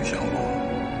曾经想过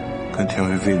跟田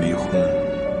菲菲离婚，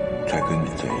再跟你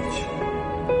在一起。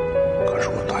可是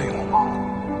我答应我妈，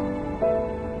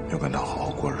要跟她好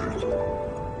好过日子，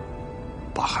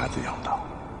把孩子养大。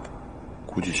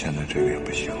估计现在这个也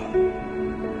不行了。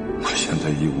我现在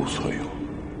一无所有，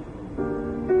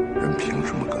人凭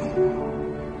什么跟我？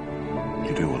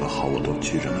你对我的好我都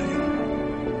记着呢，英儿。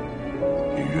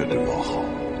你越对我好，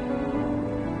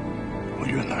我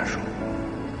越难受。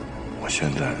我现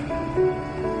在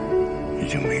已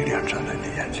经没脸站在你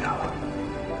眼前了，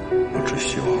我只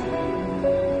希望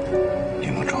你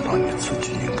能找到你自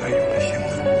己应该有的幸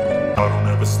福。I don't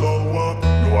ever slow up,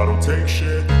 no I don't take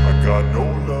shit. I got no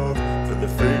love for the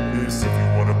fakeness. If you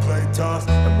wanna play tough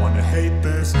and wanna hate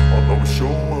this, I'll always show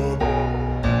up.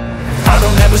 I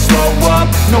don't ever slow up,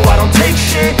 no I don't take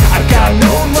shit. I got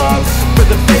no love for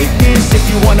the fakeness. If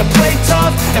you wanna play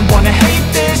tough and wanna hate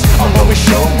this, I'll always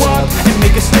show up and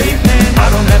make a statement. I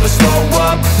don't ever slow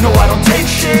up, no I don't take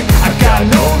shit. I got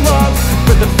no love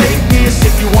for the fakeness.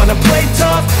 If you wanna play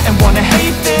tough and wanna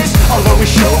hate this, I'll always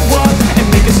show up and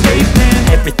make a statement.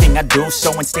 Everything I do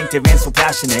so instinctive and so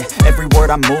passionate. Every word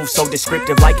I move so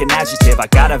descriptive like an adjective. I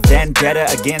got a vendetta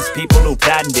against people who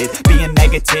patented being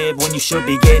negative when you should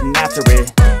be getting after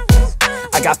it.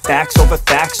 I got facts over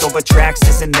tracks,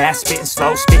 this and that. Spitting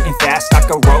slow, spitting fast. I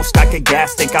could roast, I could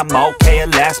gas. Think I'm okay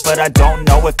at last, but I don't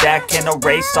know if that can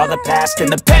erase all the past. And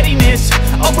the pettiness,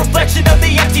 a reflection of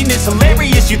the emptiness.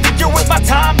 Hilarious, you think you're worth my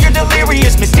time, you're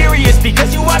delirious. Mysterious,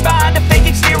 because you hide behind a fake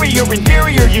exterior.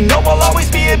 Inferior, you know I'll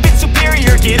always be a bit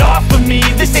superior. Get off of me,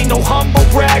 this ain't no humble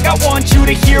brag. I want you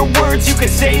to hear words, you can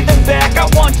say them back. I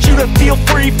want you to feel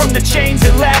free from the chains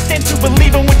at last, and to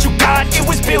believe in what you got, it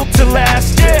was built to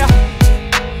last, yeah.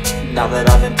 Now that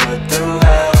I've been put through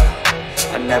hell,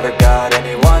 I never got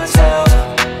anyone's help.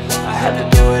 I had to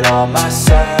do it all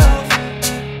myself.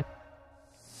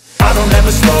 I don't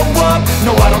ever slow up,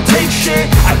 no I don't take shit.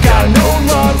 I got no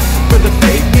love for the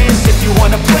fakeness. If you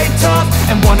wanna play tough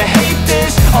and wanna hate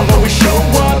this, I'll always show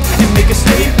up and make a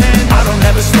statement. I don't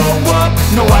ever slow up,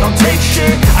 no I don't take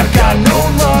shit. I got no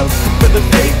love for the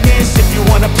fakeness. If you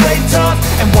wanna play tough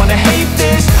and wanna hate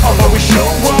this, I'll always show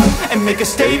up and make a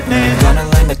statement. Gonna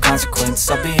learn the consequence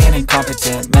of being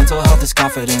incompetent. Mental health is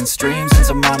confidence, dreams and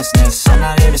some honestness. I'm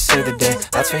not here to save the day,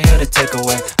 that's for you to take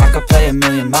away. I could play a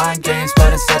million mind games,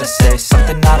 but instead I say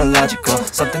something not illogical,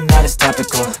 something that is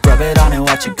topical. Rub it on and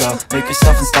watch it go, make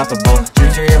yourself unstoppable.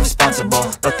 Dreams are irresponsible,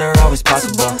 but they're always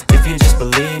possible. If you just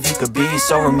believe, you could be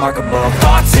so remarkable.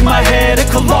 Thoughts in my head, a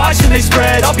collage and they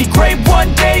spread. I'll be great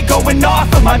one day, going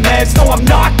off of my meds. No, I'm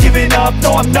not giving up,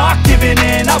 no, I'm not giving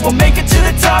in. I will make it to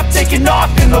the top, taking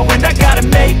off in the wind. I gotta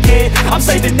make it, I'm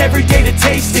saving every day to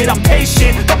taste it. I'm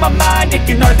patient, but my mind, it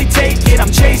can hardly take it.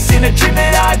 I'm chasing a dream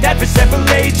that I've had for several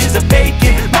ages. A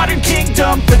vacant, modern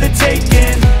kingdom for the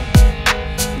taking.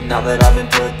 Now that I've been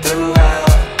put through hell,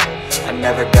 I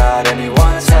never got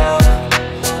anyone's help.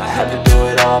 I had to do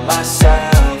it all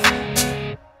myself.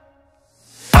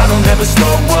 I don't ever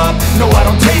slow up, no I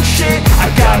don't take shit. I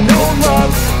got no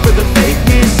love for the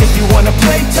fakeness. If you wanna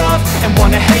play tough and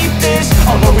wanna hate this,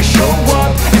 I'll always show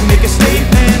up and make a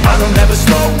statement. I don't ever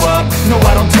slow up, no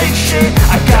I don't take shit.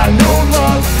 I got no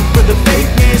love for the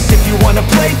fakeness. If you wanna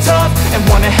play tough and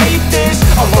wanna hate this,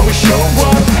 I'll always show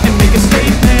up and make a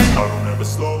statement. I don't ever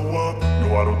slow up, no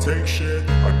I don't take shit.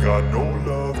 I got no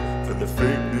love for the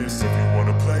fakeness. If you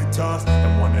wanna play tough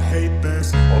and wanna hate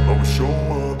this, I'll always show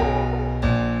up.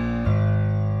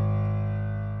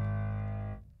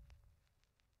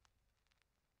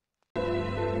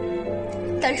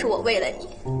 但是我为了你，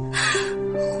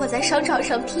我在商场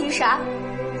上拼杀，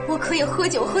我可以喝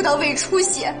酒喝到胃出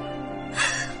血。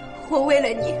我为了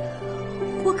你，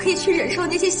我可以去忍受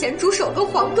那些咸猪手跟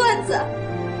黄段子，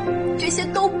这些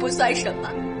都不算什么。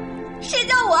谁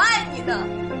叫我爱你呢？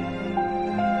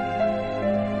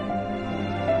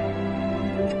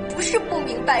你不是不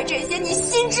明白这些，你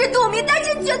心知肚明，但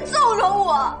是却纵容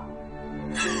我。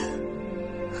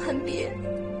韩冰，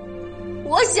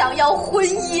我想要婚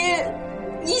姻。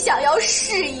你想要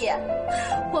事业，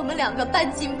我们两个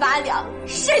半斤八两，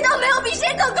谁都没有比谁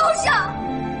更高尚。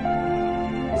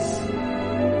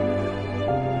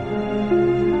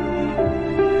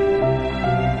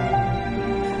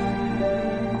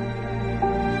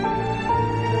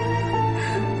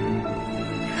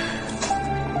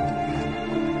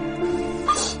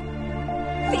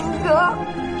林哥，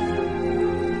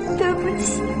对不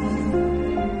起。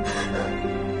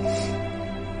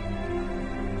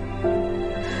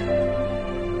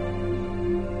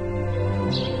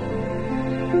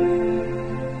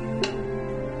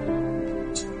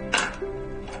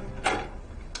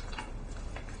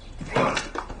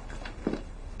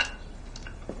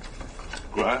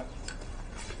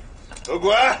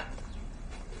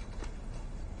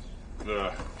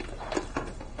对。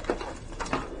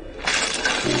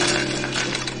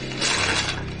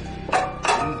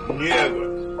你也滚，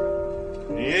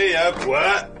你也滚！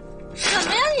什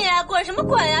么呀你？滚什么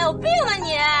滚呀？有病吧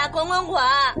你？滚滚滚！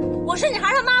我是你孩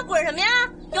儿他妈，滚什么呀？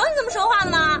有你这么说话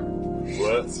的吗？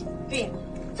滚！病！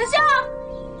小香，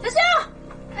小香！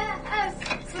哎，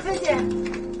菲菲姐，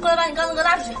过来把你缸子哥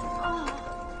拉出去。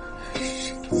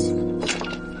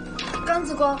刚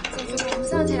子哥，走，我们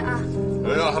上去啊！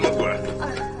让他们滚！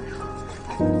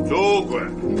都滚！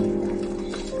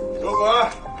都滚！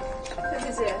菲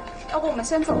菲姐，要不我们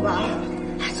先走吧？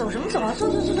哎，走什么走啊？坐！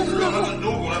让他们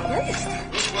都滚！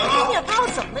你也不知道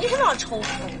怎么一天到晚抽风。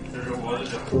这是我的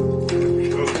事。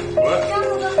滚！刚子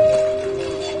哥，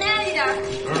你慢一点。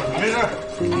没事，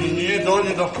你走，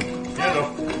你走，别走。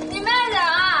你慢点啊！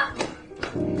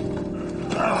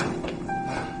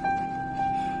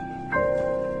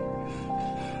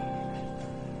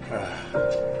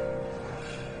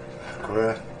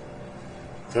滚！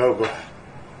再滚！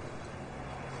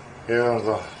别让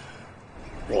走。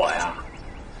我呀，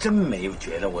真没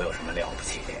觉得我有什么了不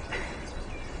起的，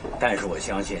但是我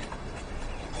相信，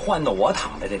换到我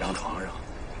躺在这张床上，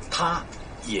他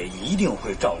也一定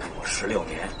会照顾我16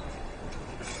年。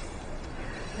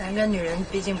男跟女人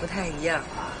毕竟不太一样，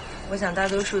我想大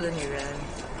多数的女人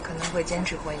可能会坚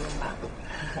持婚姻吧。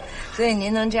所以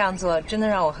您能这样做，真的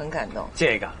让我很感动。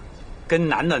这个跟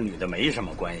男的女的没什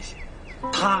么关系，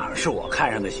她是我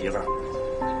看上的媳妇儿，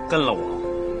跟了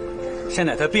我，现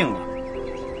在她病了，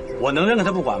我能扔给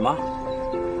她不管吗？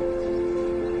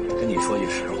跟你说句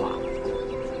实话，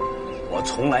我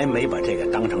从来没把这个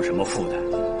当成什么负担。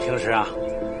平时啊，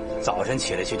早晨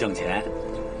起来去挣钱，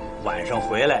晚上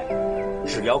回来，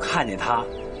只要看见她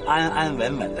安安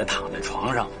稳稳地躺在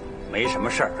床上，没什么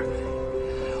事儿，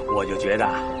我就觉得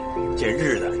这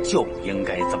日子就应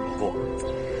该这么过。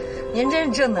您真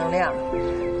是正能量，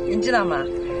您知道吗？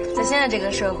在现在这个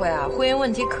社会啊，婚姻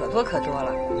问题可多可多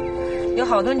了，有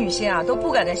好多女性啊都不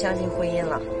敢再相信婚姻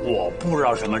了。我不知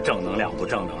道什么正能量不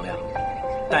正能量，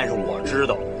但是我知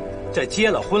道，这结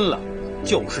了婚了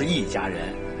就是一家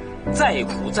人，再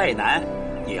苦再难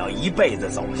也要一辈子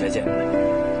走下去。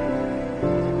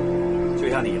就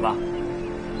像你吧，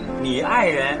你爱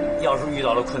人要是遇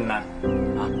到了困难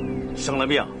啊，生了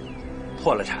病，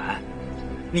破了产，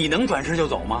你能转身就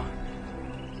走吗？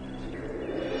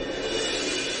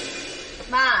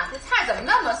妈，这菜怎么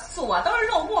那么素啊？都是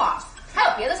肉末，还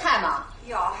有别的菜吗？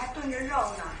有，还炖着肉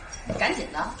呢。赶紧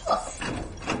的，饿死！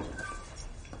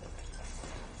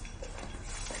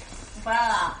你回来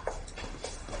了。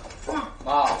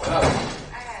妈，回来了。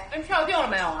哎，票定了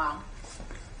没有啊？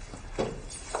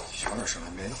小点声，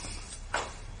没有。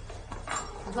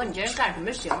你说你这人干什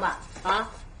么行吧？啊，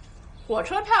火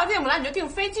车票订不来你就订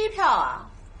飞机票啊？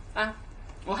啊，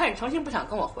我看你诚心不想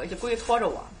跟我回去，故意拖着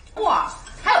我。哇，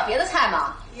还有别的菜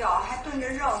吗？有，还炖着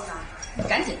肉呢。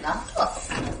赶紧的，饿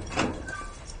死！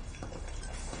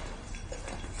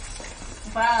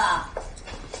你回来了。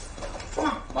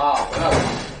妈，回来了。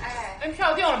哎，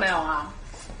票定了没有啊？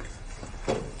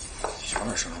小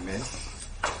点声，没有。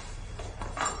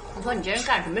你说你这人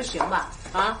干什么行吧？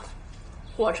啊，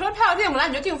火车票订不来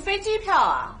你就订飞机票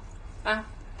啊？啊，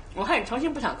我看你诚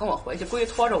心不想跟我回去，故意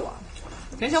拖着我。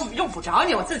行，用不着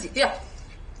你，我自己订。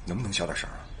能不能小点声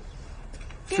啊？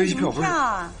飞机票不是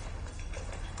啊？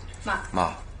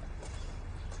妈，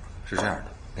是这样的，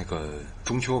那个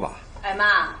中秋吧。哎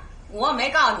妈，我没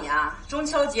告诉你啊，中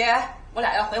秋节我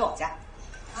俩要回我家。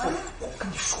我跟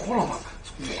你说了吗？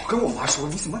我跟我妈说，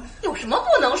你怎么有什么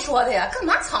不能说的呀？干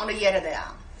嘛藏着掖着的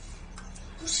呀？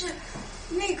不是，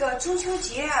那个中秋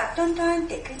节啊，端端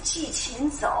得跟季芹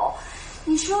走。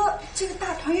你说这个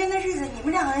大团圆的日子，你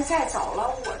们两个人再走了，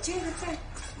我这个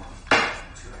再……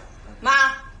妈，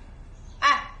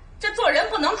哎，这做人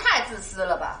不能太自私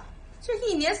了吧？这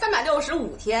一年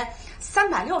365天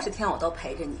，360天我都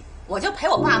陪着你，我就陪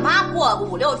我爸妈过个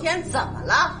5、6天，怎么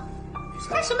了？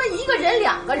还什么1个人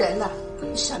2个人的，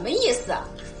什么意思啊？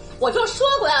我就说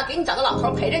过要给你找个老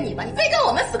头陪着你吧，你非跟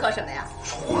我们死磕什么呀？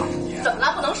说话你怎么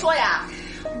了？不能说呀？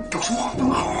有什么话不能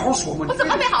好好说吗？我怎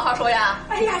么没好好说呀？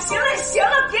哎呀，行了，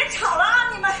别吵了啊！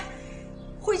你们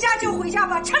回家就回家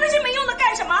吧，缠着这没用的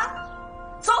干什么？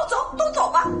走，都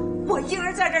走吧。我一个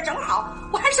人在这正好，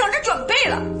我还省着准备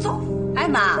了。走。哎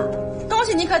妈，东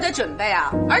西你可得准备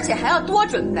啊，而且还要多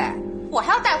准备，我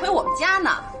还要带回我们家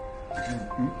呢。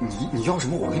你要什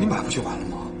么，我给你买不就完了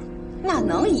吗？那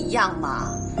能一样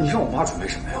吗？你让我妈准备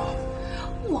什么呀？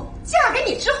我嫁给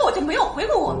你之后，我就没有回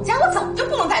过我们家，我怎么就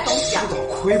不能带东西啊？知道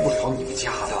亏不了你们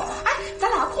家的。哎，咱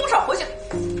俩空手回去，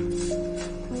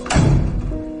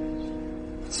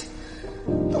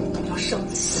动不动就生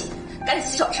气，赶赶紧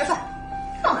洗手吃饭，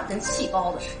闹得跟气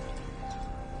包子似的。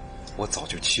我早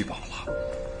就吃饱了。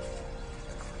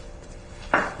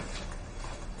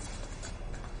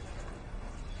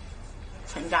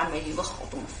全家没一个好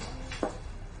东西。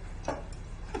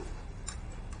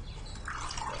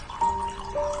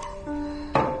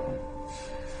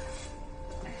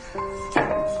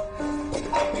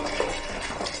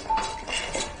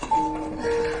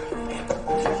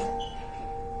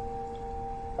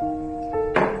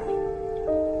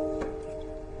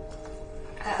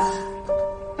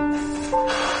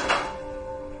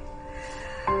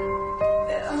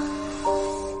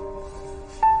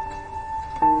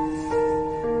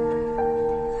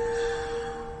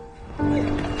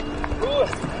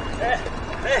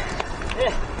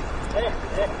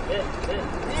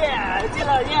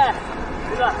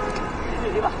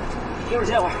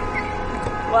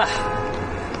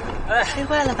累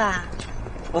坏了吧？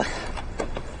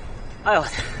哎呦我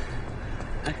天！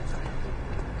哎，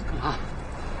干嘛？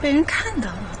被人看到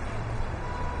了。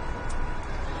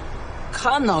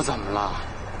看到怎么了？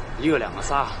一个两个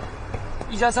仨，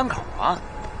一家三口啊！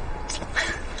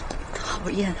讨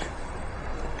厌！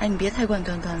哎，你别太惯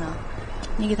端端了，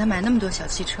你给他买那么多小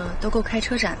汽车，都够开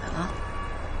车展的了。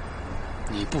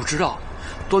你不知道，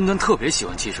端端特别喜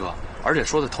欢汽车，而且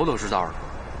说的头头是道的，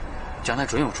将来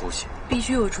准有出息。必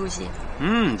须有出息。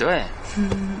嗯，对。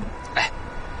哎，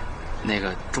那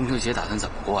个中秋节打算怎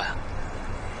么过呀？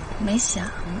没想。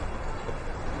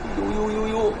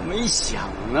呦，没想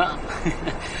啊！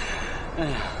哎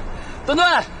呀，端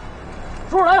端，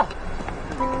叔叔来了。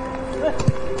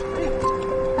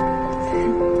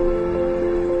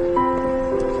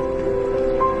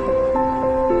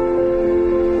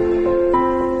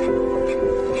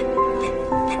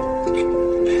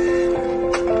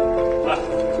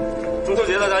中秋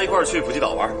节大家一块儿去普吉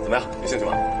岛玩，怎么样？有兴趣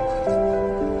吗？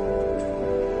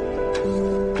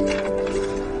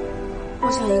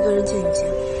我想一个人见一见。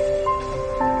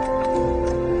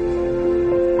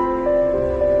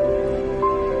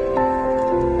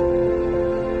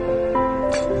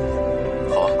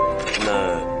好啊，那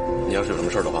你要是有什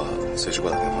么事的话，随时给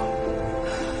我打电话。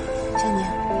佳宁，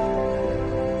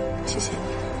谢谢你。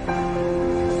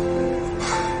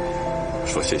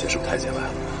说谢谢是不是太简单了？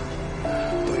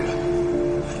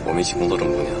我们一起工作这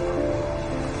么多年了，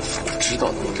我知道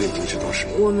的，我对你一直都是。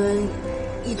我们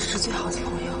一直是最好的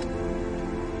朋友。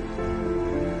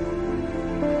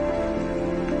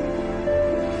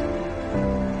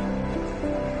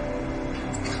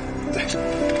对，就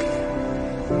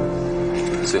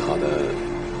是最好的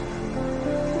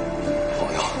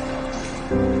朋友。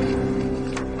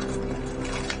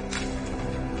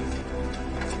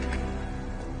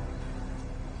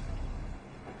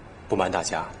不瞒大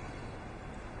家。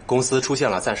公司出现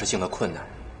了暂时性的困难，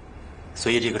所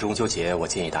以这个中秋节我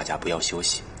建议大家不要休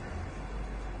息。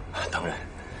当然，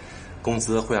工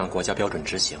资会按国家标准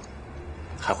执行，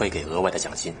还会给额外的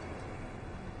奖金。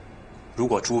如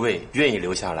果诸位愿意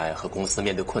留下来和公司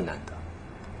面对困难的，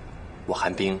我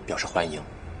韩冰表示欢迎。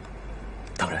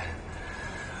当然，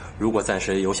如果暂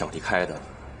时有想离开的，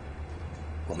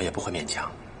我们也不会勉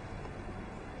强。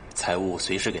财务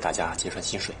随时给大家结算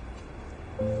薪水。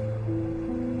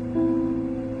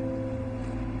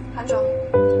韩总，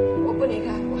我不离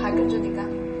开，我还跟着你干。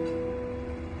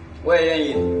我也愿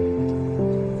意。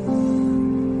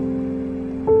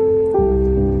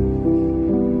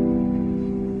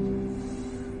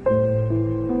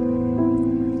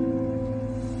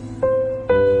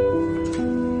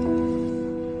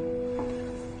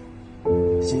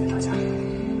谢谢大家，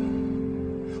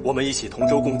我们一起同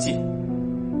舟共济，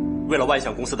为了万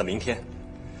象公司的明天，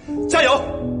加油！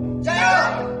加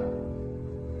油！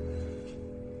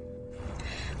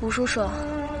吴叔叔，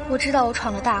我知道我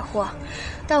闯了大祸，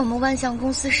但我们万象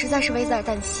公司实在是危在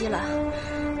旦夕了，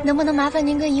能不能麻烦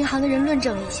您跟银行的人论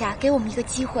证一下，给我们一个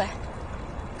机会？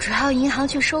主要银行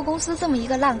去收公司这么一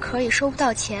个烂壳也收不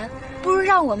到钱，不如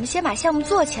让我们先把项目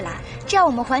做起来，这样我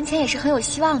们还钱也是很有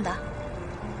希望的。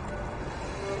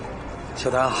小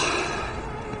丹，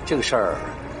这个事儿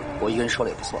我一个人说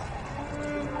了也不错。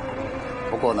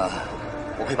不过呢，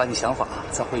我会把你想法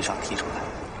在会议上提出来。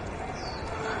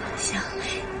行，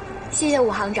谢谢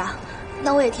武行长，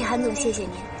那我也替韩总谢谢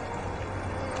您。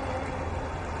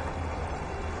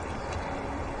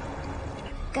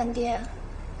干爹，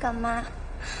干妈，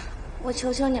我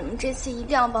求求你们这次一定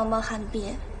要帮帮韩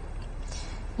冰。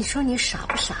你说你傻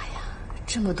不傻呀？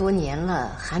这么多年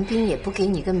了，韩冰也不给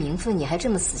你个名分，你还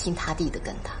这么死心塌地的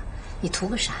跟他，你图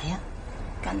个啥呀？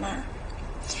干妈，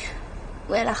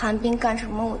为了韩冰干什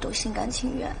么我都心甘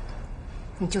情愿。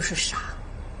你就是傻。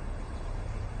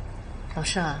老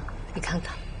盛啊，你看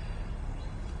看，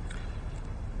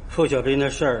傅小兵的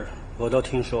事儿我都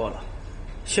听说了，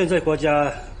现在国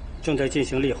家正在进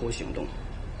行猎狐行动，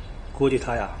估计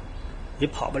他呀也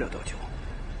跑不了多久。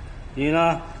你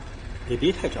呢，也别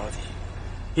太着急，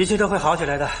一切都会好起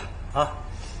来的啊！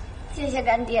谢谢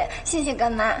干爹，谢谢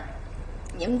干妈，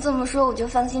你们这么说我就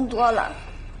放心多了。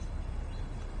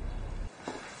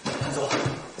韩总，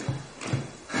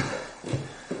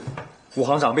武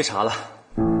行长被查了。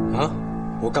啊？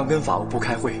我刚跟法务部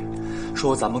开会，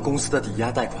说咱们公司的抵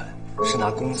押贷款是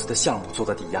拿公司的项目做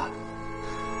的抵押，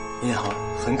银行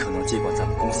很可能接管咱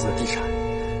们公司的地产。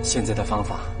现在的方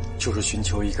法就是寻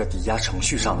求一个抵押程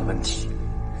序上的问题，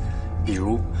比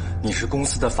如你是公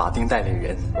司的法定代理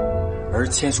人，而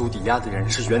签署抵押的人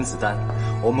是原子丹，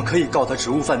我们可以告他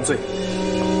职务犯罪。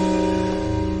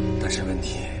但是问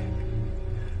题，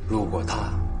如果他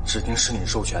指定是你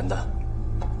授权的，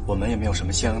我们也没有什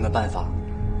么相应的办法，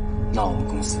那我们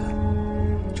公司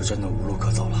就真的无路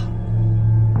可走了。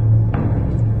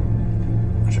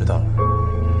我知道了，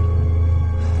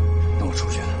那我出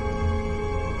去了。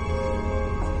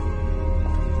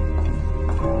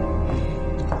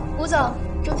吴总，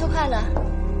中秋快乐，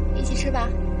一起吃吧。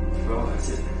不用了，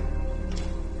谢谢。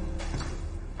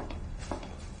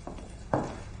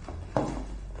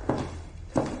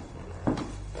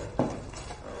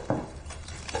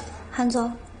韩总，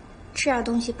吃点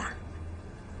东西吧。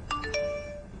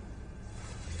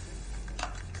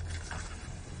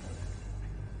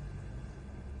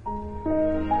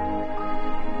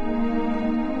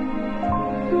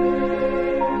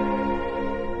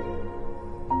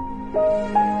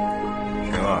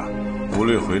行啊，无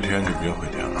力回天就别回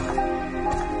天了。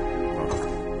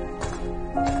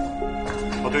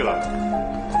哦，对了，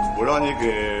我让你给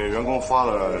员工发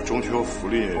了中秋福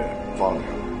利，忘了。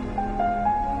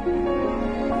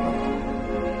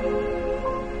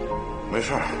没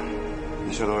事儿，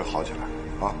一切都会好起来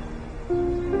啊。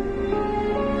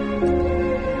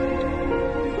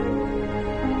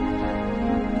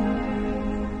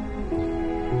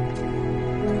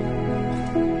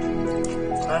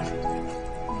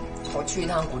我去一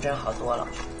趟古镇好多了。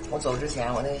我走之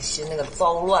前，我那个心那个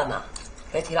糟乱呐，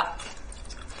别提了。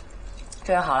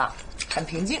这人好了，很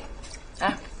平静。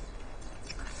哎，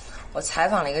我采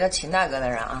访了一个叫秦大哥的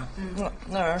人啊，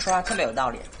那个人说话特别有道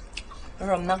理。说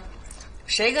什么呢？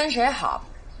谁跟谁好，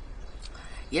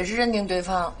也是认定对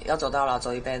方要走到老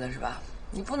走一辈子，是吧？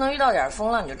你不能遇到点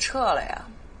风浪你就撤了呀。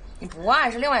你不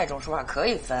爱是另外一种说法，可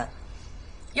以分。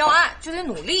要爱就得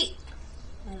努力。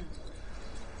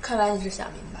看来你是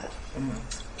想明白了。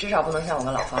至少不能像我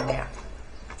跟老方这样，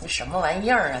你什么玩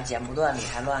意儿啊，剪不断理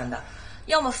还乱的。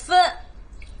要么分，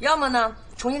要么呢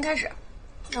重新开始。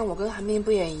那我跟韩冰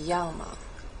不也一样吗？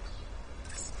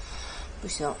不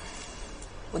行，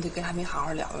我得跟韩冰好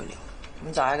好聊一聊。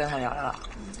你早该跟他聊聊了。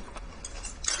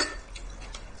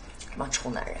妈臭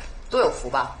男人，多有福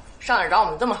吧！上哪找我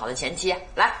们这么好的前妻？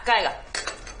来干一个，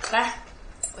来，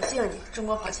我敬你，中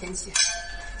国好前妻。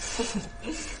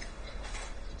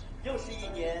又是一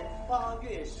年8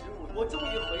月15日，我终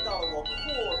于回到了我阔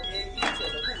别已久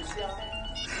的故乡。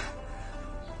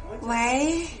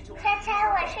喂，猜猜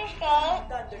我是谁？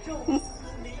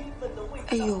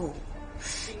哎呦，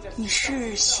你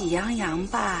是喜羊羊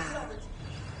吧？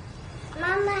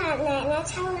妈妈，奶奶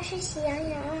猜我是喜羊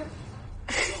羊。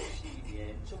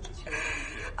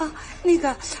哦，那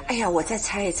个，哎呀，我再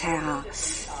猜一猜啊。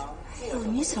哎呦，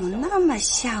你怎么那么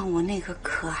像我那个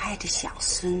可爱的小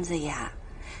孙子呀？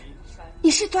你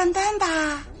是端端吧？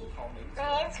没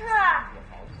错，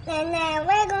奶奶，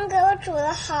外公给我煮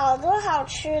了好多好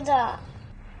吃的。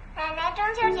奶奶，中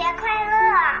秋节快乐！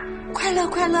快乐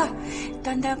快乐，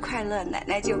端端快乐，奶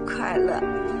奶就快乐。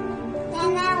奶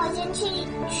奶，我先去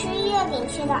吃月饼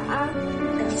去了啊。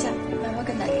等一下，妈妈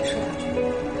跟奶奶说两句。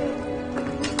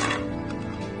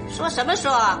说什么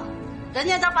说？人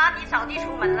家都把你扫地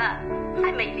出门了，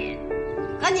还没脸？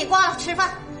赶紧挂了，吃饭。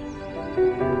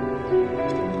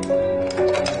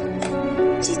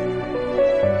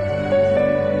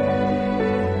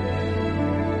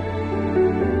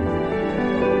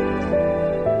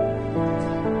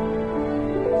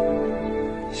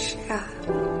是啊，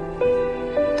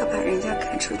都把人家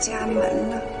赶出家门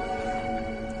了，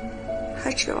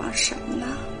还指望什么呢？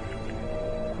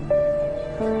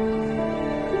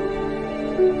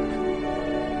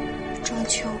中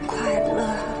秋快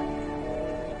乐！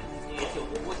就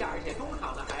不顾夏，而且中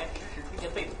场呢还迟迟出现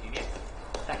被堵局面，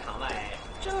在场外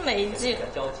真没劲。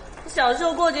小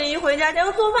秀过节一回家，连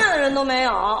个做饭的人都没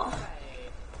有。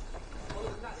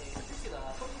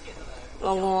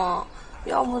老公，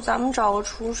要不咱们找个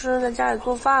厨师在家里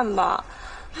做饭吧？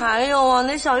还有啊，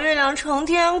那小月亮成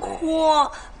天哭，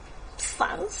烦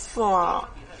死了。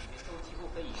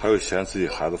还有嫌自己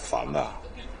孩子烦的，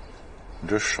你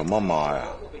这什么妈呀？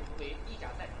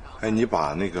哎，你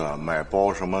把那个买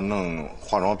包什么弄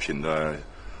化妆品的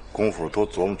功夫多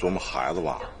琢磨琢磨孩子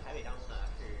吧。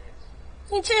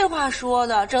你这话说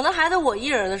的，整的孩子我一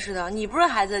人的似的。你不是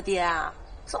孩子的爹啊？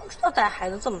早知道带孩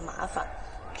子这么麻烦，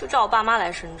就叫我爸妈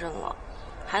来深圳了，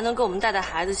还能给我们带带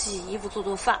孩子、洗洗衣服、做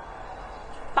做饭。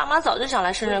爸妈早就想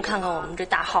来深圳看看我们这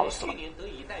大 house 了。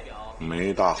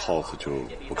没大 house 就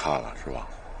不看了是吧？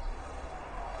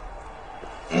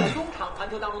中场传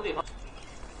球当中，对方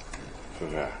是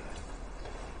不是？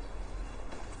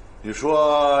你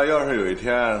说，要是有一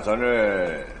天咱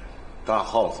这大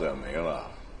house 也没了，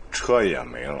车也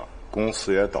没了，公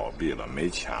司也倒闭了，没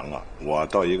钱了，我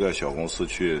到一个小公司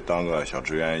去当个小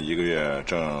职员，一个月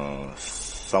挣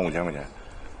3、5千块钱，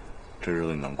这日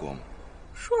子你能过吗？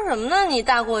说什么呢？你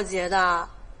大过节的，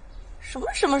什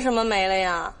么没了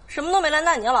呀？什么都没了，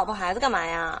那你要老婆孩子干嘛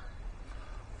呀？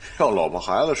要老婆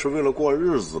孩子是为了过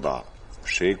日子的，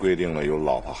谁规定了有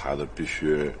老婆孩子必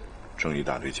须挣一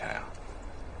大堆钱呀？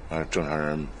那正常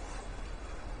人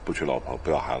不娶老婆不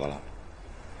要孩子了。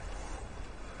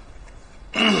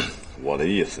我的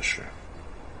意思是，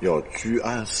要居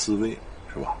安思危，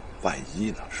是吧？万一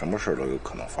呢？什么事都有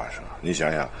可能发生。你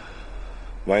想想，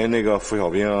万一那个付小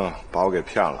兵把我给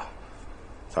骗了，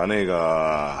咱那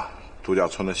个度假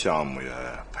村的项目也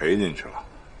赔进去了，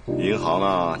银行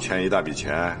呢欠一大笔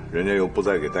钱，人家又不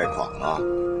再给贷款了，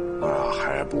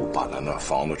还不把咱的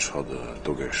房子车子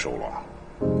都给收了。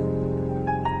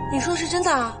你说是真的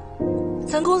啊？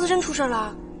咱公司真出事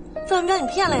了？付小兵把你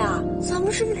骗了呀？咱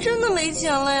们是不是真的没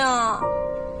钱了呀？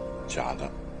假的，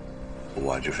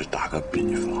我就是打个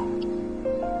比方。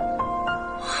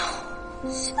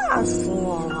吓死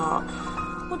我了！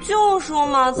我就说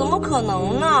嘛，怎么可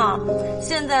能呢？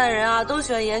现在的人啊，都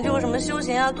喜欢研究什么休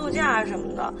闲啊、度假啊什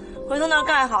么的，回头那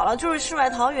盖好了就是世外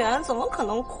桃源，怎么可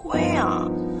能亏啊？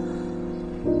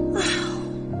哎呀，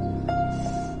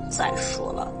再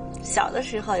说了，小的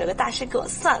时候有个大师给我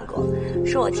算过，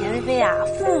说我田飞啊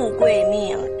富贵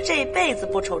命，这辈子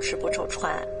不愁吃不愁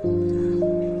穿。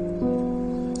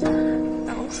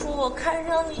当初我看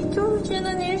上你，就是觉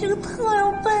得你是个特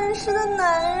有本事的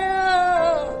男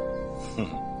人。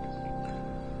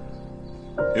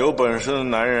有本事的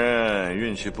男人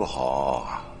运气不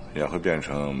好，也会变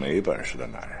成没本事的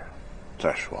男人。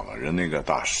再说了，人那个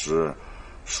大师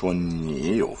说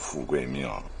你有富贵命，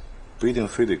不一定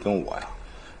非得跟我呀，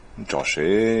你找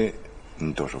谁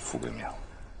你都是富贵命。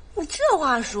你这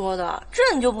话说的，这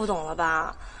你就不懂了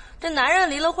吧？这男人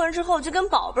离了婚之后就跟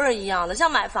宝贝儿一样的，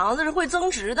像买房子是会增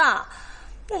值的。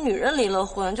那女人离了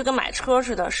婚就跟买车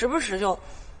似的，时不时就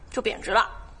贬值了。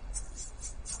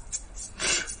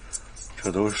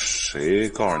这都谁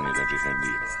告诉你的这些理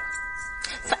论？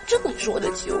反正你说的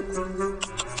就。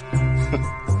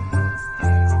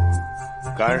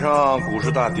赶上股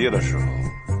市大跌的时候，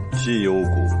绩优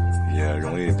股也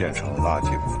容易变成垃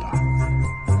圾股的。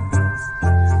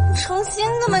成心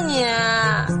的吗你？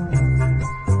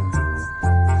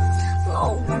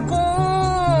老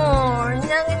公，人家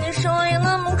给你生了一个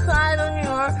那么可爱的女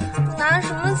儿，你拿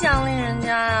什么奖励人家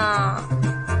呀？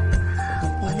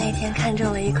我那天看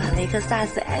中了一款雷克萨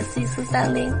斯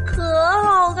S1430，可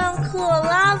好看，可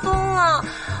拉风了。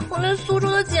我那苏州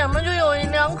的姐们就有一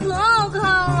辆，可好看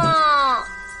了。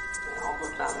要不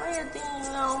咱们也订一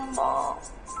辆吧，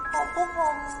好不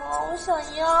好嘛？我想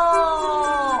要。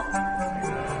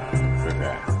菲菲，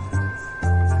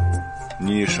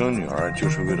你生女儿就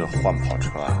是为了换跑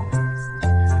车啊？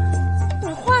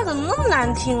你话怎么那么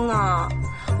难听呢？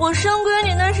我生闺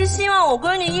女那是希望我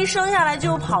闺女一生下来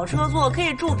就有跑车坐，可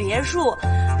以住别墅，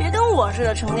别跟我似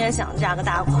的成天想嫁个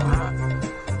大款。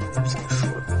再说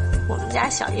了，我们家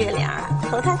小月亮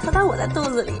投胎我的肚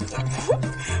子里面，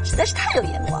实在是太有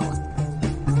眼光了。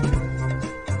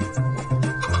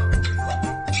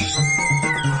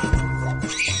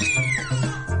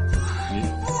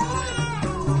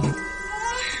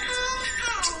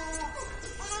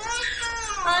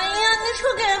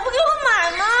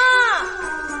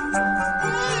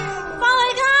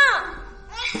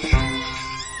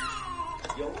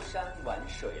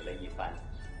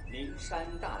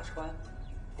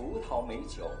葡萄美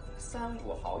酒，3、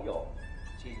5好友，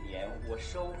这年我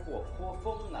收获颇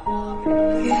丰啊。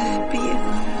越变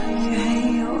越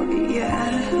有缘，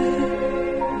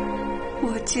我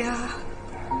家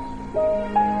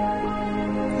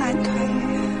来团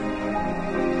圆。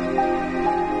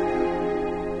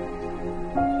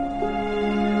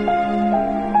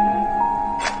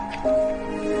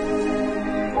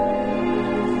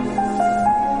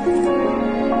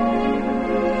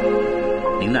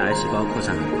您的癌细胞扩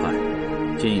散很快，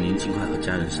建议您尽快和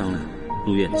家人商量。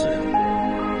入院治疗。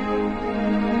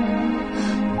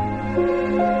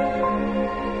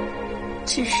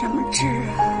治什么治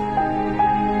啊？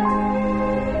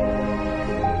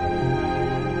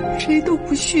谁都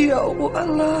不需要我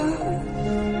了，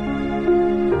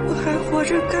我还活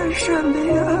着干什么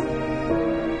呀？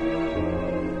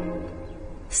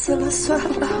死了算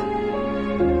了。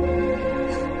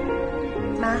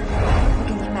妈，我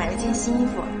给您买了件新衣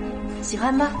服，喜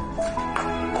欢吗？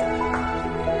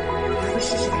我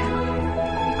试试看。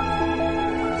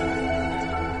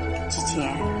之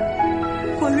前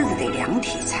过日子得量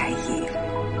体裁衣，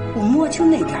我摸就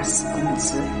那点死工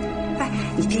资。哎，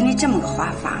你凭你这么个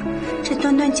花法，这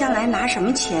端端将来拿什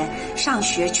么钱上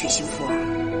学娶媳妇啊？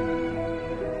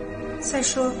再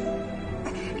说，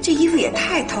哎，这衣服也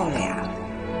太透了呀！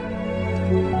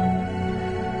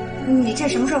你这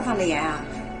什么时候放的盐啊？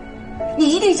你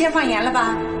一定先放盐了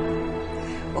吧？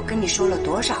我跟你说了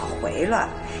多少回了，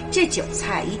这韭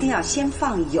菜一定要先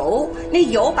放油，那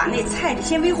油把那菜的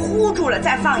纤维糊住了，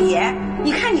再放盐。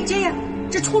你看你这样，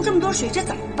这出这么多水，这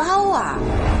怎么包啊？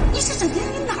你是整天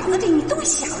你脑子里你都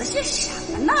想的些什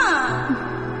么呢？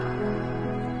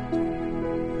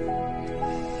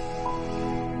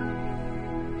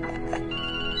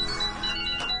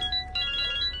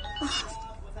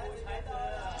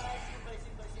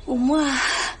五木啊，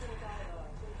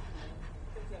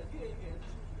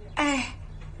哎，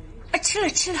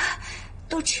吃了，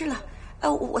都吃了。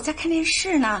我在看电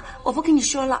视呢，我不跟你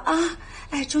说了啊。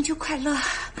哎，中秋快乐。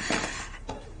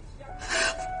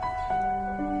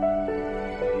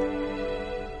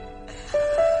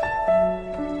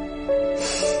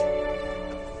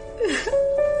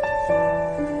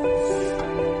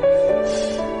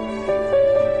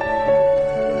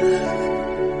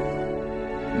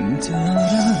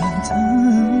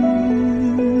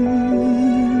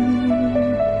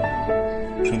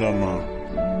知道吗？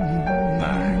奶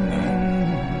奶，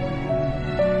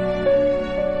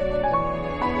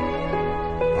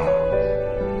啊，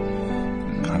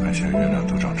看看小月亮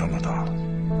都长这么大了，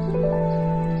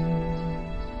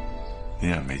你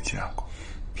也没见过。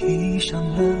披上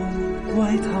了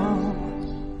外套，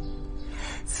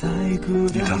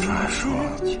你当初还说，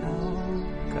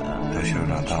等小月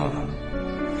亮大了，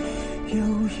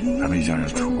咱们一家人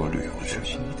出国旅游去，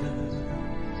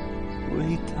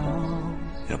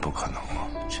也不可能了。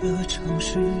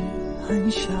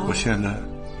我现在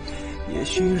一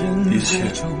切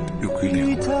又归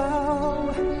零了，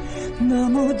就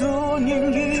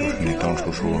是你当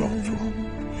初说我老做。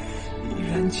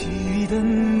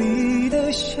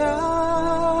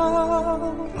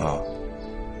啊，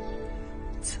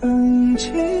曾经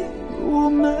我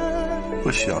们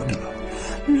我想你了。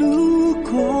路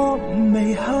过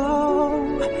美好，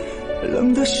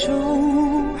冷的手。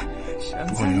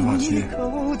不过你放心，以后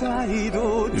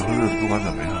日子不管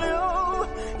怎么样，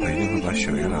我一定会把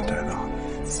小月亮带大。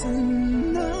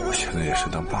我现在也是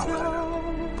当爸爸的人，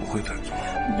不会再做了。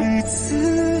彼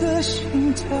此的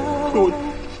心跳，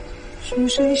是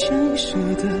谁先舍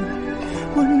得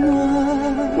温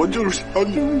暖？我就是想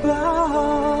你。拥抱。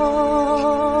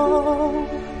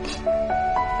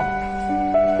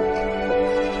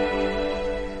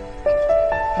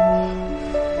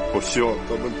我希望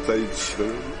咱们在一起的日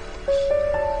子，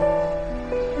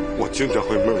我经常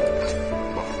会梦见你。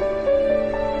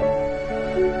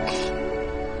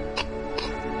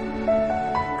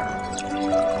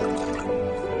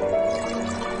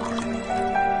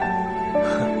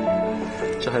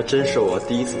这还真是我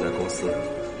第一次在公司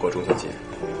过中秋节。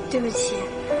对不起，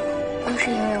都是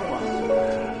因为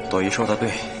我。朵颐说的对，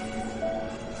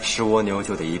是蜗牛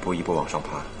就得一步一步往上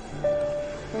爬，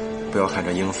不要看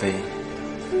着鹰飞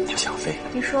就想飞。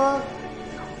你说，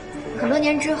很多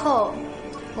年之后，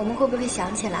我们会不会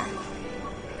想起来，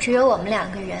只有我们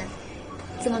两个人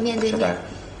这么面对面？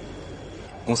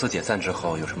公司解散之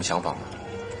后有什么想法吗？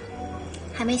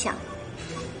还没想。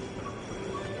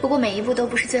不过每一步都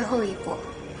不是最后一步，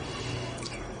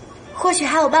或许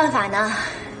还有办法呢。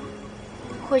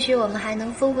或许我们还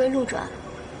能峰回路转，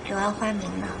柳暗花明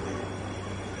呢。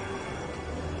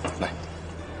来，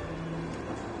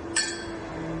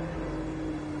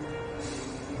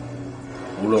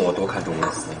无论我多看重公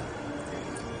司，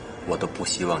我都不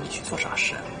希望你去做傻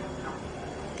事。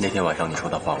那天晚上你说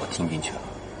的话我听进去了，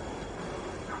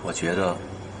我觉得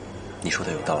你说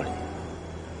的有道理。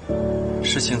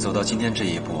事情走到今天这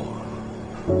一步，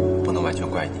不能完全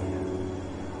怪你。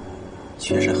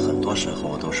确实很多时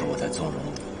候都是我在纵容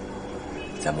你，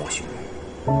在默许你。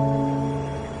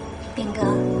斌哥，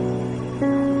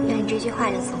有你这句话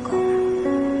就足够了。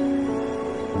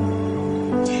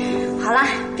好了，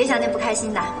别想那不开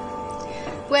心的。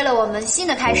为了我们新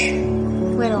的开始，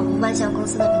为了我们万象公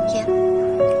司的明天，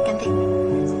干杯！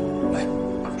来，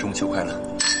中秋快乐！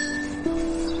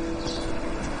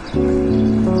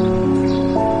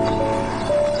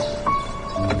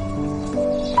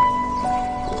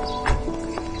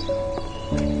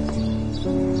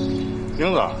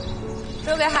英子，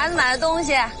这给孩子买的东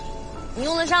西，你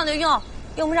用得上就用，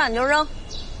用不上你就扔。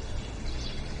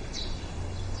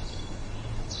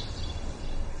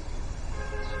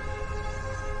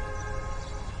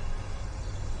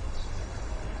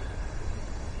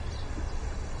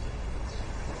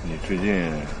你最近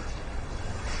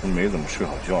是没怎么睡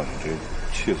好觉，你这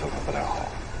气色可不太好。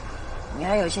你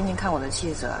还有心情看我的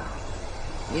气色？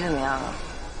你怎么样啊？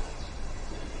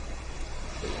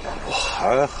我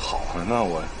还好呢，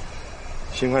我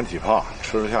心宽体胖，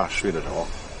吃得下，睡得着。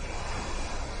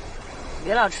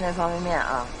别老吃那方便面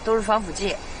啊，都是防腐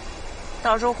剂，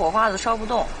到时候火花子烧不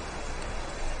动。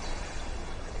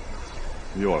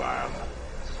又来了，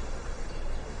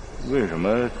为什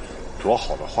么多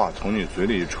好的话从你嘴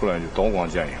里一出来就刀光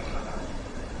剑影的呢？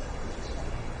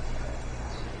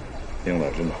英子，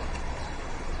真的，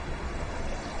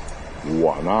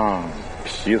我呢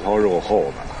皮糙肉厚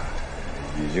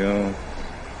的，已经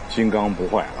金刚不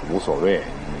坏了，无所谓，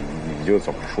你就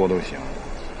怎么说都行。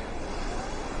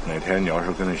哪天你要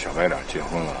是跟那小白脸结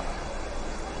婚了，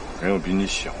人又比你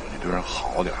小，你对人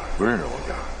好点，温柔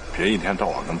点，别一天到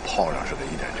晚跟炮仗似的，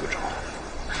一点就着。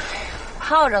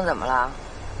炮仗怎么了？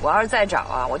我要是再找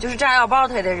啊，我就是炸药包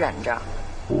他也得忍着。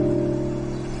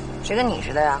谁跟你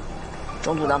似的呀？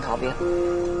中途当逃兵。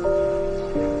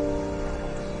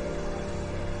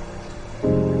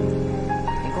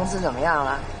你公司怎么样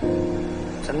了？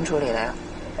怎么处理的呀？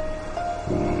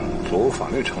走法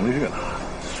律程序呢，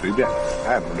随便，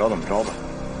爱怎么着怎么着吧。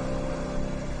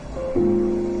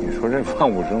你说这万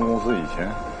物真公司以前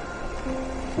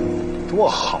多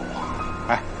好啊！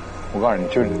哎，我告诉你，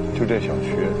就这小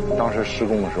区，当时施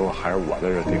工的时候还是我在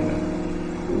这盯着，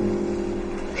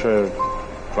这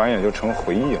转眼就成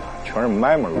回忆了，全是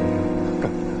memory。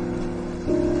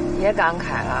别感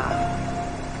慨了，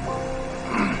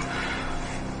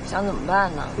想怎么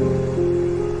办呢？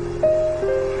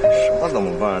什么怎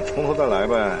么办？从头再来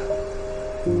呗。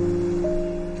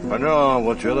反正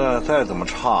我觉得再怎么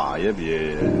差，也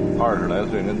比20来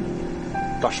岁那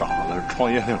大傻子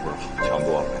创业那会儿强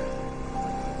多了。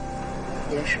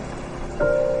也是，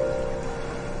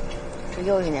这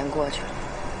又1年过去了。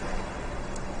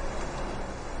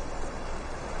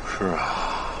是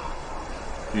啊，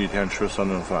一天吃3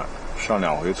顿饭，上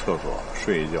2回厕所，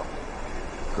睡一觉，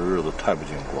这日子太不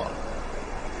经过了。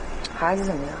孩子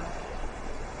怎么样？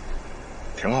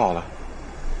挺好的，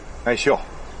爱笑，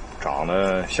长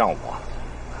得像我。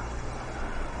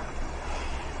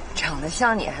长得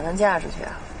像你还能嫁出去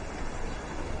啊？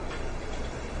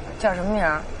叫什么名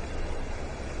儿？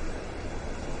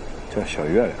叫小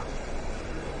月亮。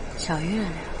小月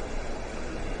亮，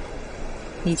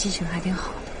你记性还挺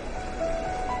好的。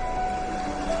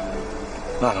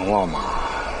那能忘吗？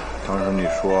当时你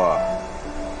说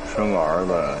生个儿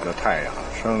子叫太阳，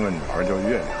生个女儿叫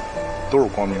月亮，都是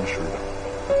光明时的。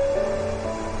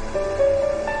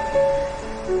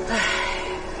唉，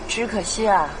只可惜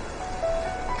啊，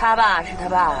他爸是他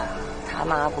爸，他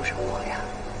妈不是我呀，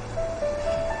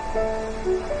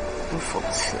不讽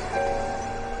刺。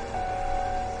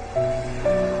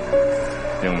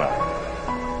英子，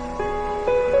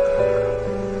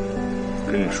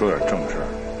跟你说点正事儿。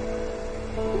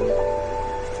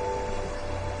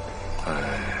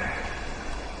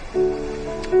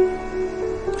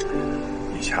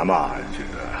以前吧，这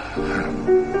个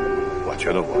我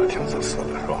觉得我挺自私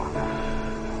的，是吧？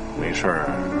没事儿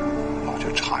老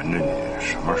去缠着你，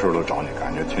什么事都找你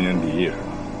干，就天经地义似的。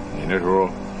你那时候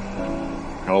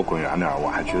让我滚远点，我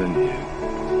还觉得你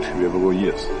特别不够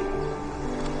意思。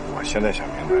我现在想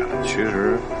明白了，其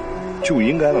实就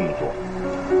应该那么做。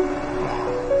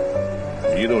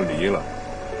离都离了，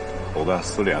藕断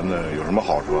丝连的有什么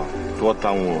好处？多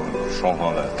耽误双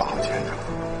方的大好前程。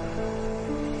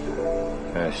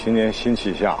新年新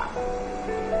气象，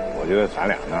我觉得咱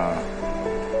俩呢，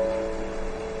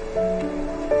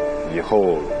以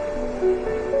后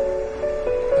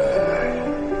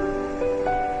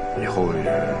也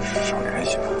少联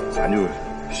系吧，咱就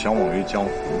相忘于江湖，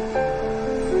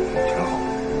挺好。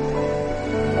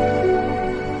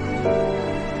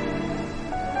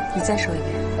你再说一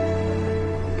遍。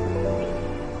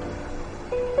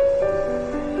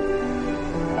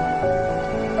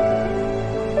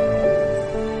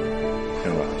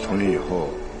从今以后，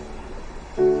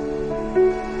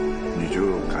你就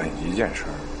干一件事儿，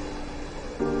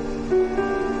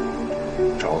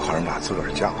找个好人把自个儿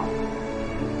嫁了，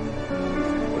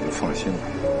我就放心吧。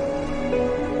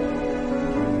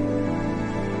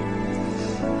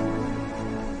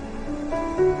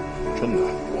真的，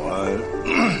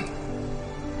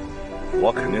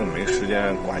我肯定没时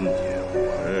间管你，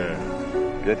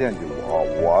别惦记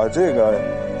我这个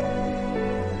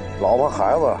老婆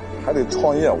孩子还得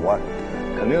创业，我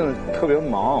肯定特别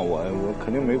忙，我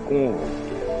肯定没功夫，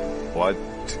我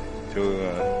这个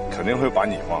肯定会把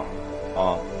你忘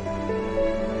啊。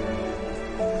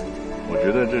我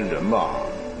觉得这人吧，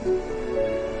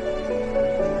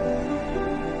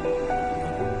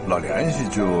老联系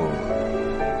就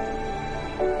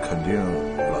肯定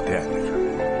老惦记着，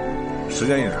时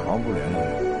间一长不联系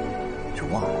就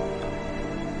忘了。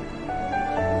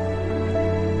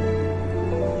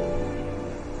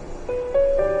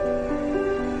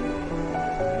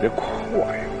别哭啊！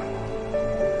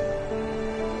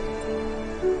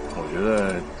我觉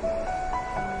得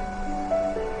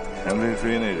田菲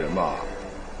菲那人吧，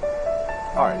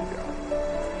二一点，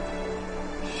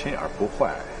心眼不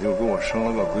坏，又给我生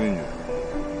了个闺女，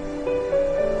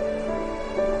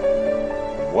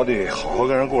我得好好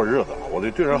跟人过日子，我得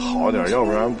对人好点，要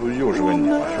不然不又是个你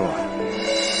了，是吧？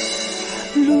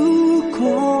如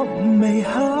果美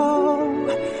好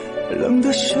冷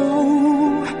的手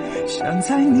想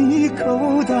在你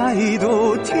口袋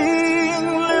多停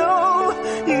留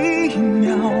一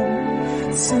秒，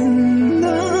怎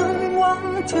能忘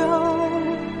掉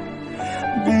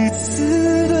彼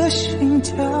此的心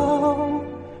跳，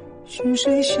是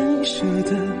谁深深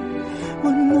的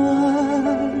温暖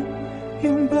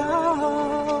拥抱。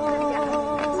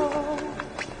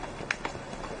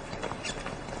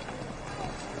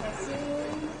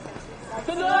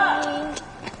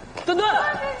墩墩，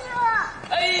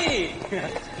哎，墩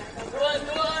墩，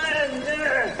这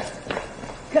是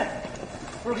看，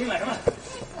不是给你买什么？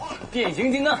变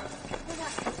形金刚。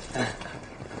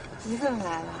你怎么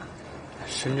来了？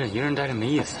深圳一个人待着没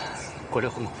意思，过来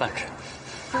混口饭吃。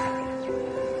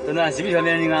墩墩喜不喜欢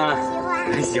变形金刚啊？喜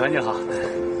欢，喜欢就好。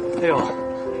哎呦，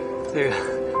那个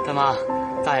大妈、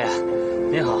大爷，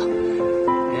您好，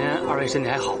您二位身体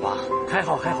还好吧？还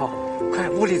好，快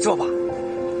屋里坐吧。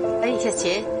哎，小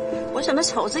杰，我怎么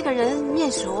瞅这个人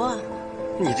面熟啊？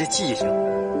你这记性，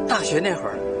大学那会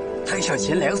儿，他跟小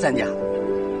秦来过咱家。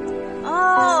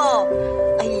哦，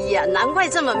哎呀，难怪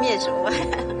这么面熟啊！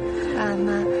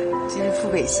妈，这是付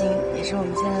北星，也是我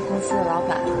们现在公司的老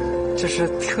板。这是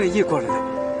特意过来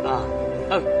的啊？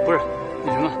不是，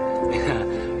那什么，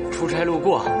出差路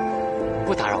过，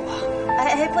不打扰吧？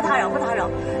哎，不打扰。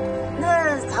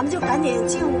那咱们就赶紧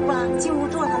进屋吧，进屋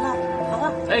坐着了，好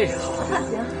吧？哎，好，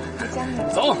行，回家呢。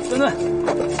走，墩墩。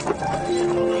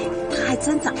他还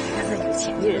真找了个有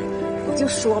钱的人，我就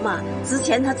说嘛，之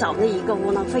前他找那一个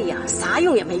窝囊废呀，啥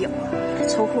用也没有啊。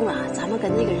抽空啊，咱们跟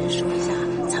那个人说一下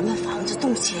咱们房子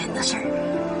动迁的事儿。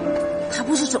他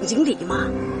不是总经理吗？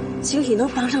兴许能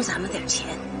帮上咱们点钱。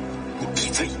你闭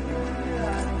嘴。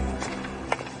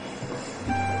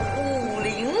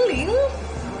500。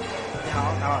你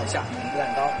好，打扰一下，一个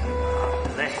蛋糕。好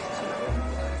嘞。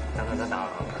等。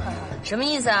什么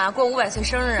意思啊？过500岁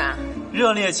生日啊？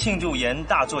热烈庆祝严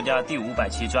大作家第500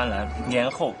期专栏年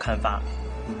后刊发。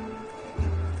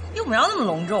用不着那么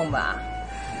隆重吧？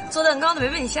做蛋糕的没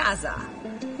被你吓死啊？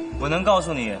我能告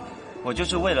诉你，我就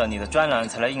是为了你的专栏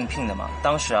才来应聘的嘛。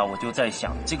当时啊，我就在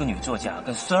想，这个女作家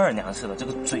跟孙二娘似的，这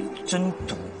个嘴真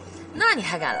毒。那你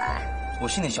还敢来？我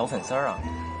是你小粉丝啊。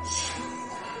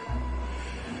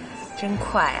真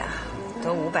快啊，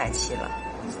都500期了。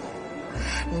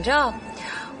你知道，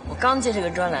我刚接这个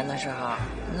专栏的时候，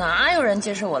哪有人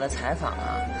接受我的采访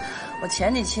啊？我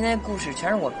前几期那故事全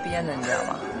是我编的，你知道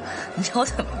吗？你知道我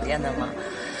怎么编的吗？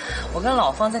我跟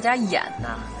老方在家演呢，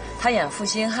他演负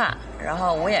心汉，然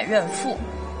后我演怨妇，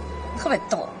特别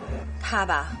逗。他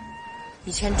吧，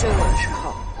以前追我的时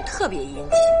候特别殷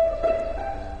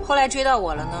勤，后来追到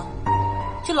我了呢，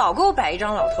就老给我摆一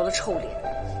张老头的臭脸。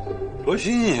多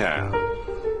新鲜啊！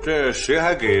这谁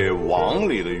还给网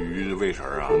里的鱼喂食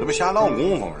啊？那不瞎闹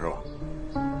功夫是吧？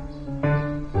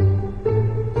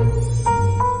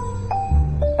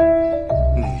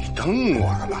你瞪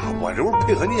我干嘛？我这不是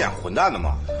配合你演混蛋的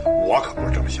吗？我可不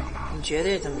是这么想的。你绝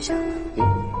对这么想的？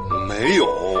没有。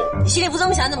你心里不这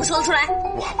么想，你怎么说得出来？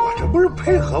我这不是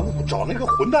配合找那个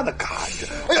混蛋的感觉。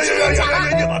哎呀，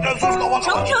这承不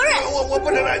承认？我不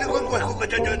承认，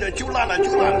这就烂了。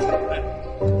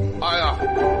哎呀，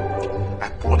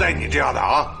不带你这样的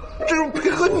啊！这是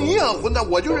配合你演混蛋，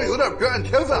我就是有点表演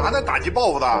天分，还能打击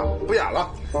报复的，不演了。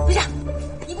不是，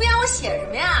你不演我写什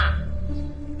么呀？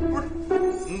不是，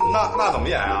那怎么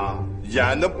演啊？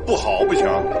演的不好不行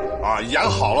啊，演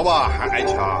好了吧还挨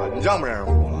掐，你让不认识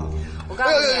我了？我告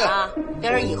诉你啊，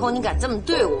要是以后你敢这么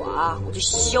对我啊，我就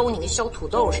削你跟削土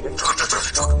豆似的，唰唰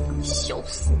唰唰，削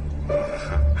死！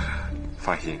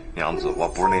放心，娘子，我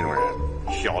不是那种人，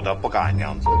小的不干，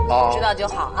娘子啊。知道就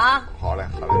好啊。好嘞，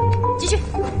好嘞。继续。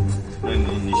那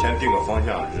你先定个方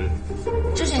向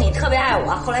之前你特别爱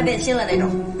我，后来变心了那种。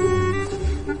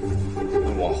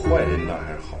我坏人呢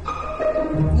还是好？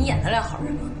你演得了好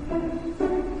人吗？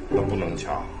那不能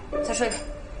掐。再说一遍。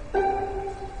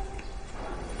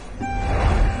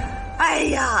哎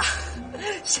呀，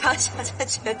想想就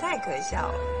觉得太可笑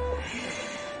了。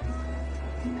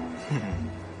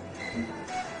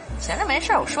闲着没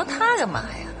事我说他干嘛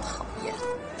呀？讨厌！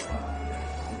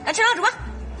来，吃老主吧。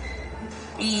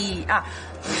1、2。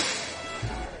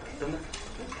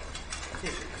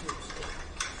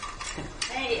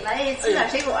哎，来吃点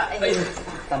水果。哎，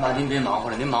大妈您别忙活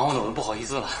了，您忙活的我都不好意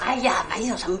思了。哎呀，没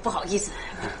有什么不好意思。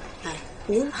哎，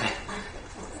您好。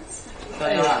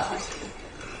哎呀，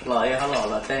姥爷和姥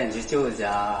姥带你去舅舅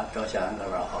家找小杨哥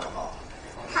玩，好不好？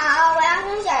好，我要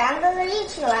跟小杨哥哥一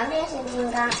起玩变形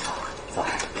金刚。走，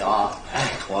有啊！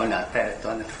哎，我们俩带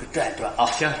端着出去转一转啊！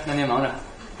行，那您忙着。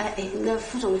哎，那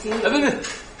副总经理。哎，别，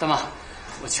大妈，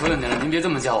我求求您了，您别这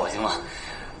么叫我行吗？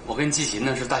我跟季琴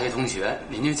呢是大学同学，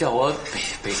您就叫我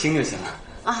北星就行了。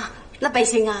啊，那北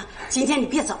星啊，今天你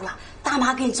别走了，大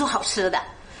妈给你做好吃的。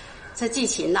这季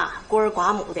琴呐，孤儿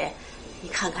寡母的，你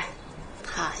看看，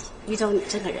她遇到你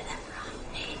这个人，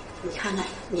你看看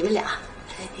你们俩，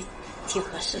哎，挺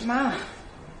合适。妈。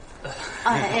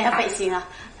哎呀，北星啊，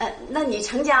那你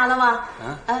成家了吗？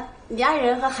你爱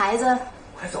人和孩子？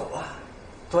快走吧，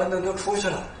端端就出去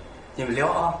了，你们聊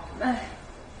啊。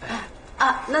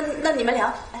那你们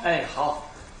聊。哎，好，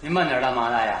您慢点，大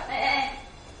妈大爷。哎。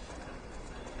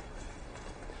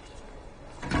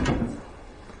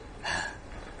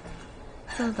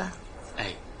坐吧。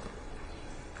哎。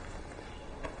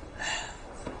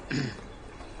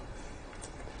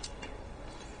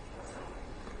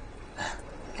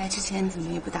来之前你怎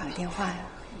么也不打个电话呀？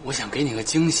我想给你个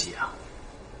惊喜啊！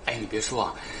哎，你别说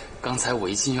啊，刚才我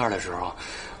一进院的时候，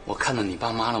我看到你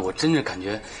爸妈了，我真是感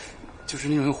觉，就是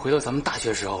那种又回到咱们大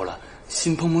学时候了，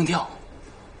心砰砰跳。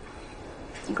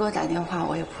你给我打电话，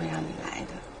我也不会让你来的。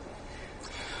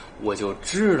我就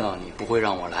知道你不会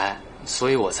让我来，所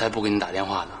以我才不给你打电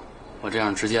话的。我这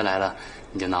样直接来了，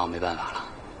你就拿我没办法了。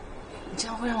你这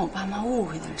样会让我爸妈误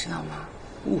会的，知道吗？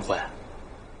误会？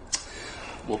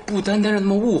我不单单让他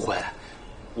们误会，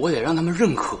我得让他们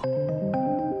认可。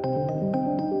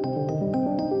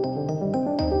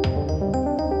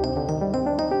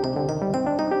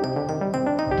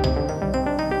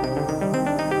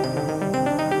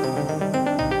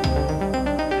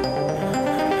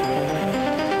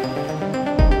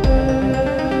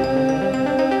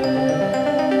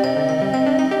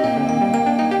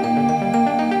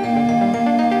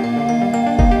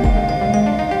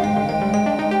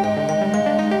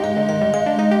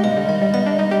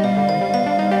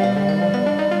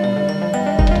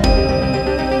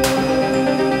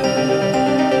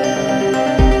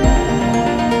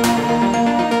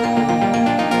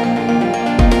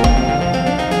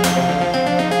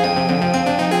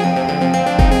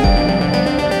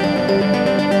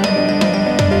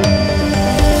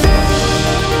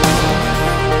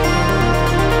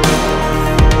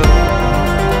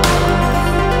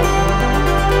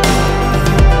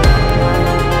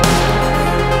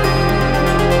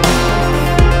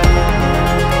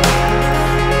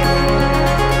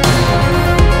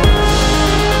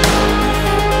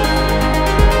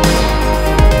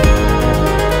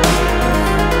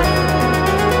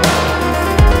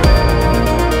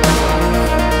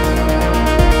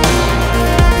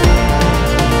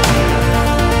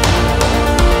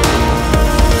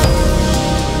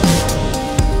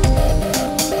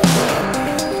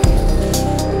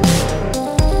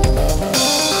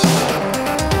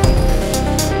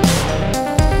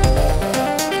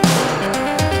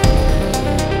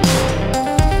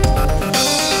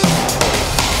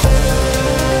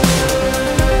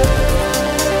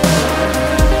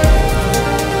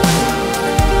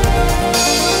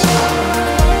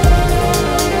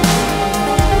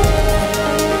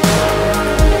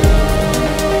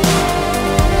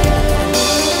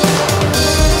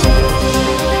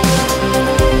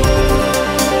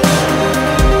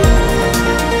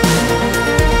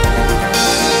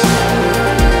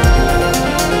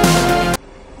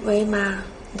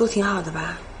都挺好的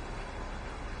吧？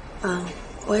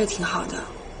我也挺好的。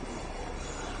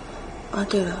啊，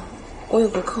对了，我有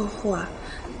个客户啊，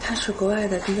他是国外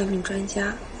的糖尿病专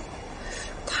家，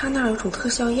他那儿有种特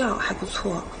效药还不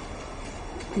错。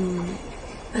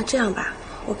那这样吧，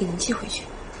我给您寄回去。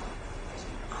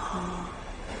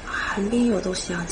寒冰我都想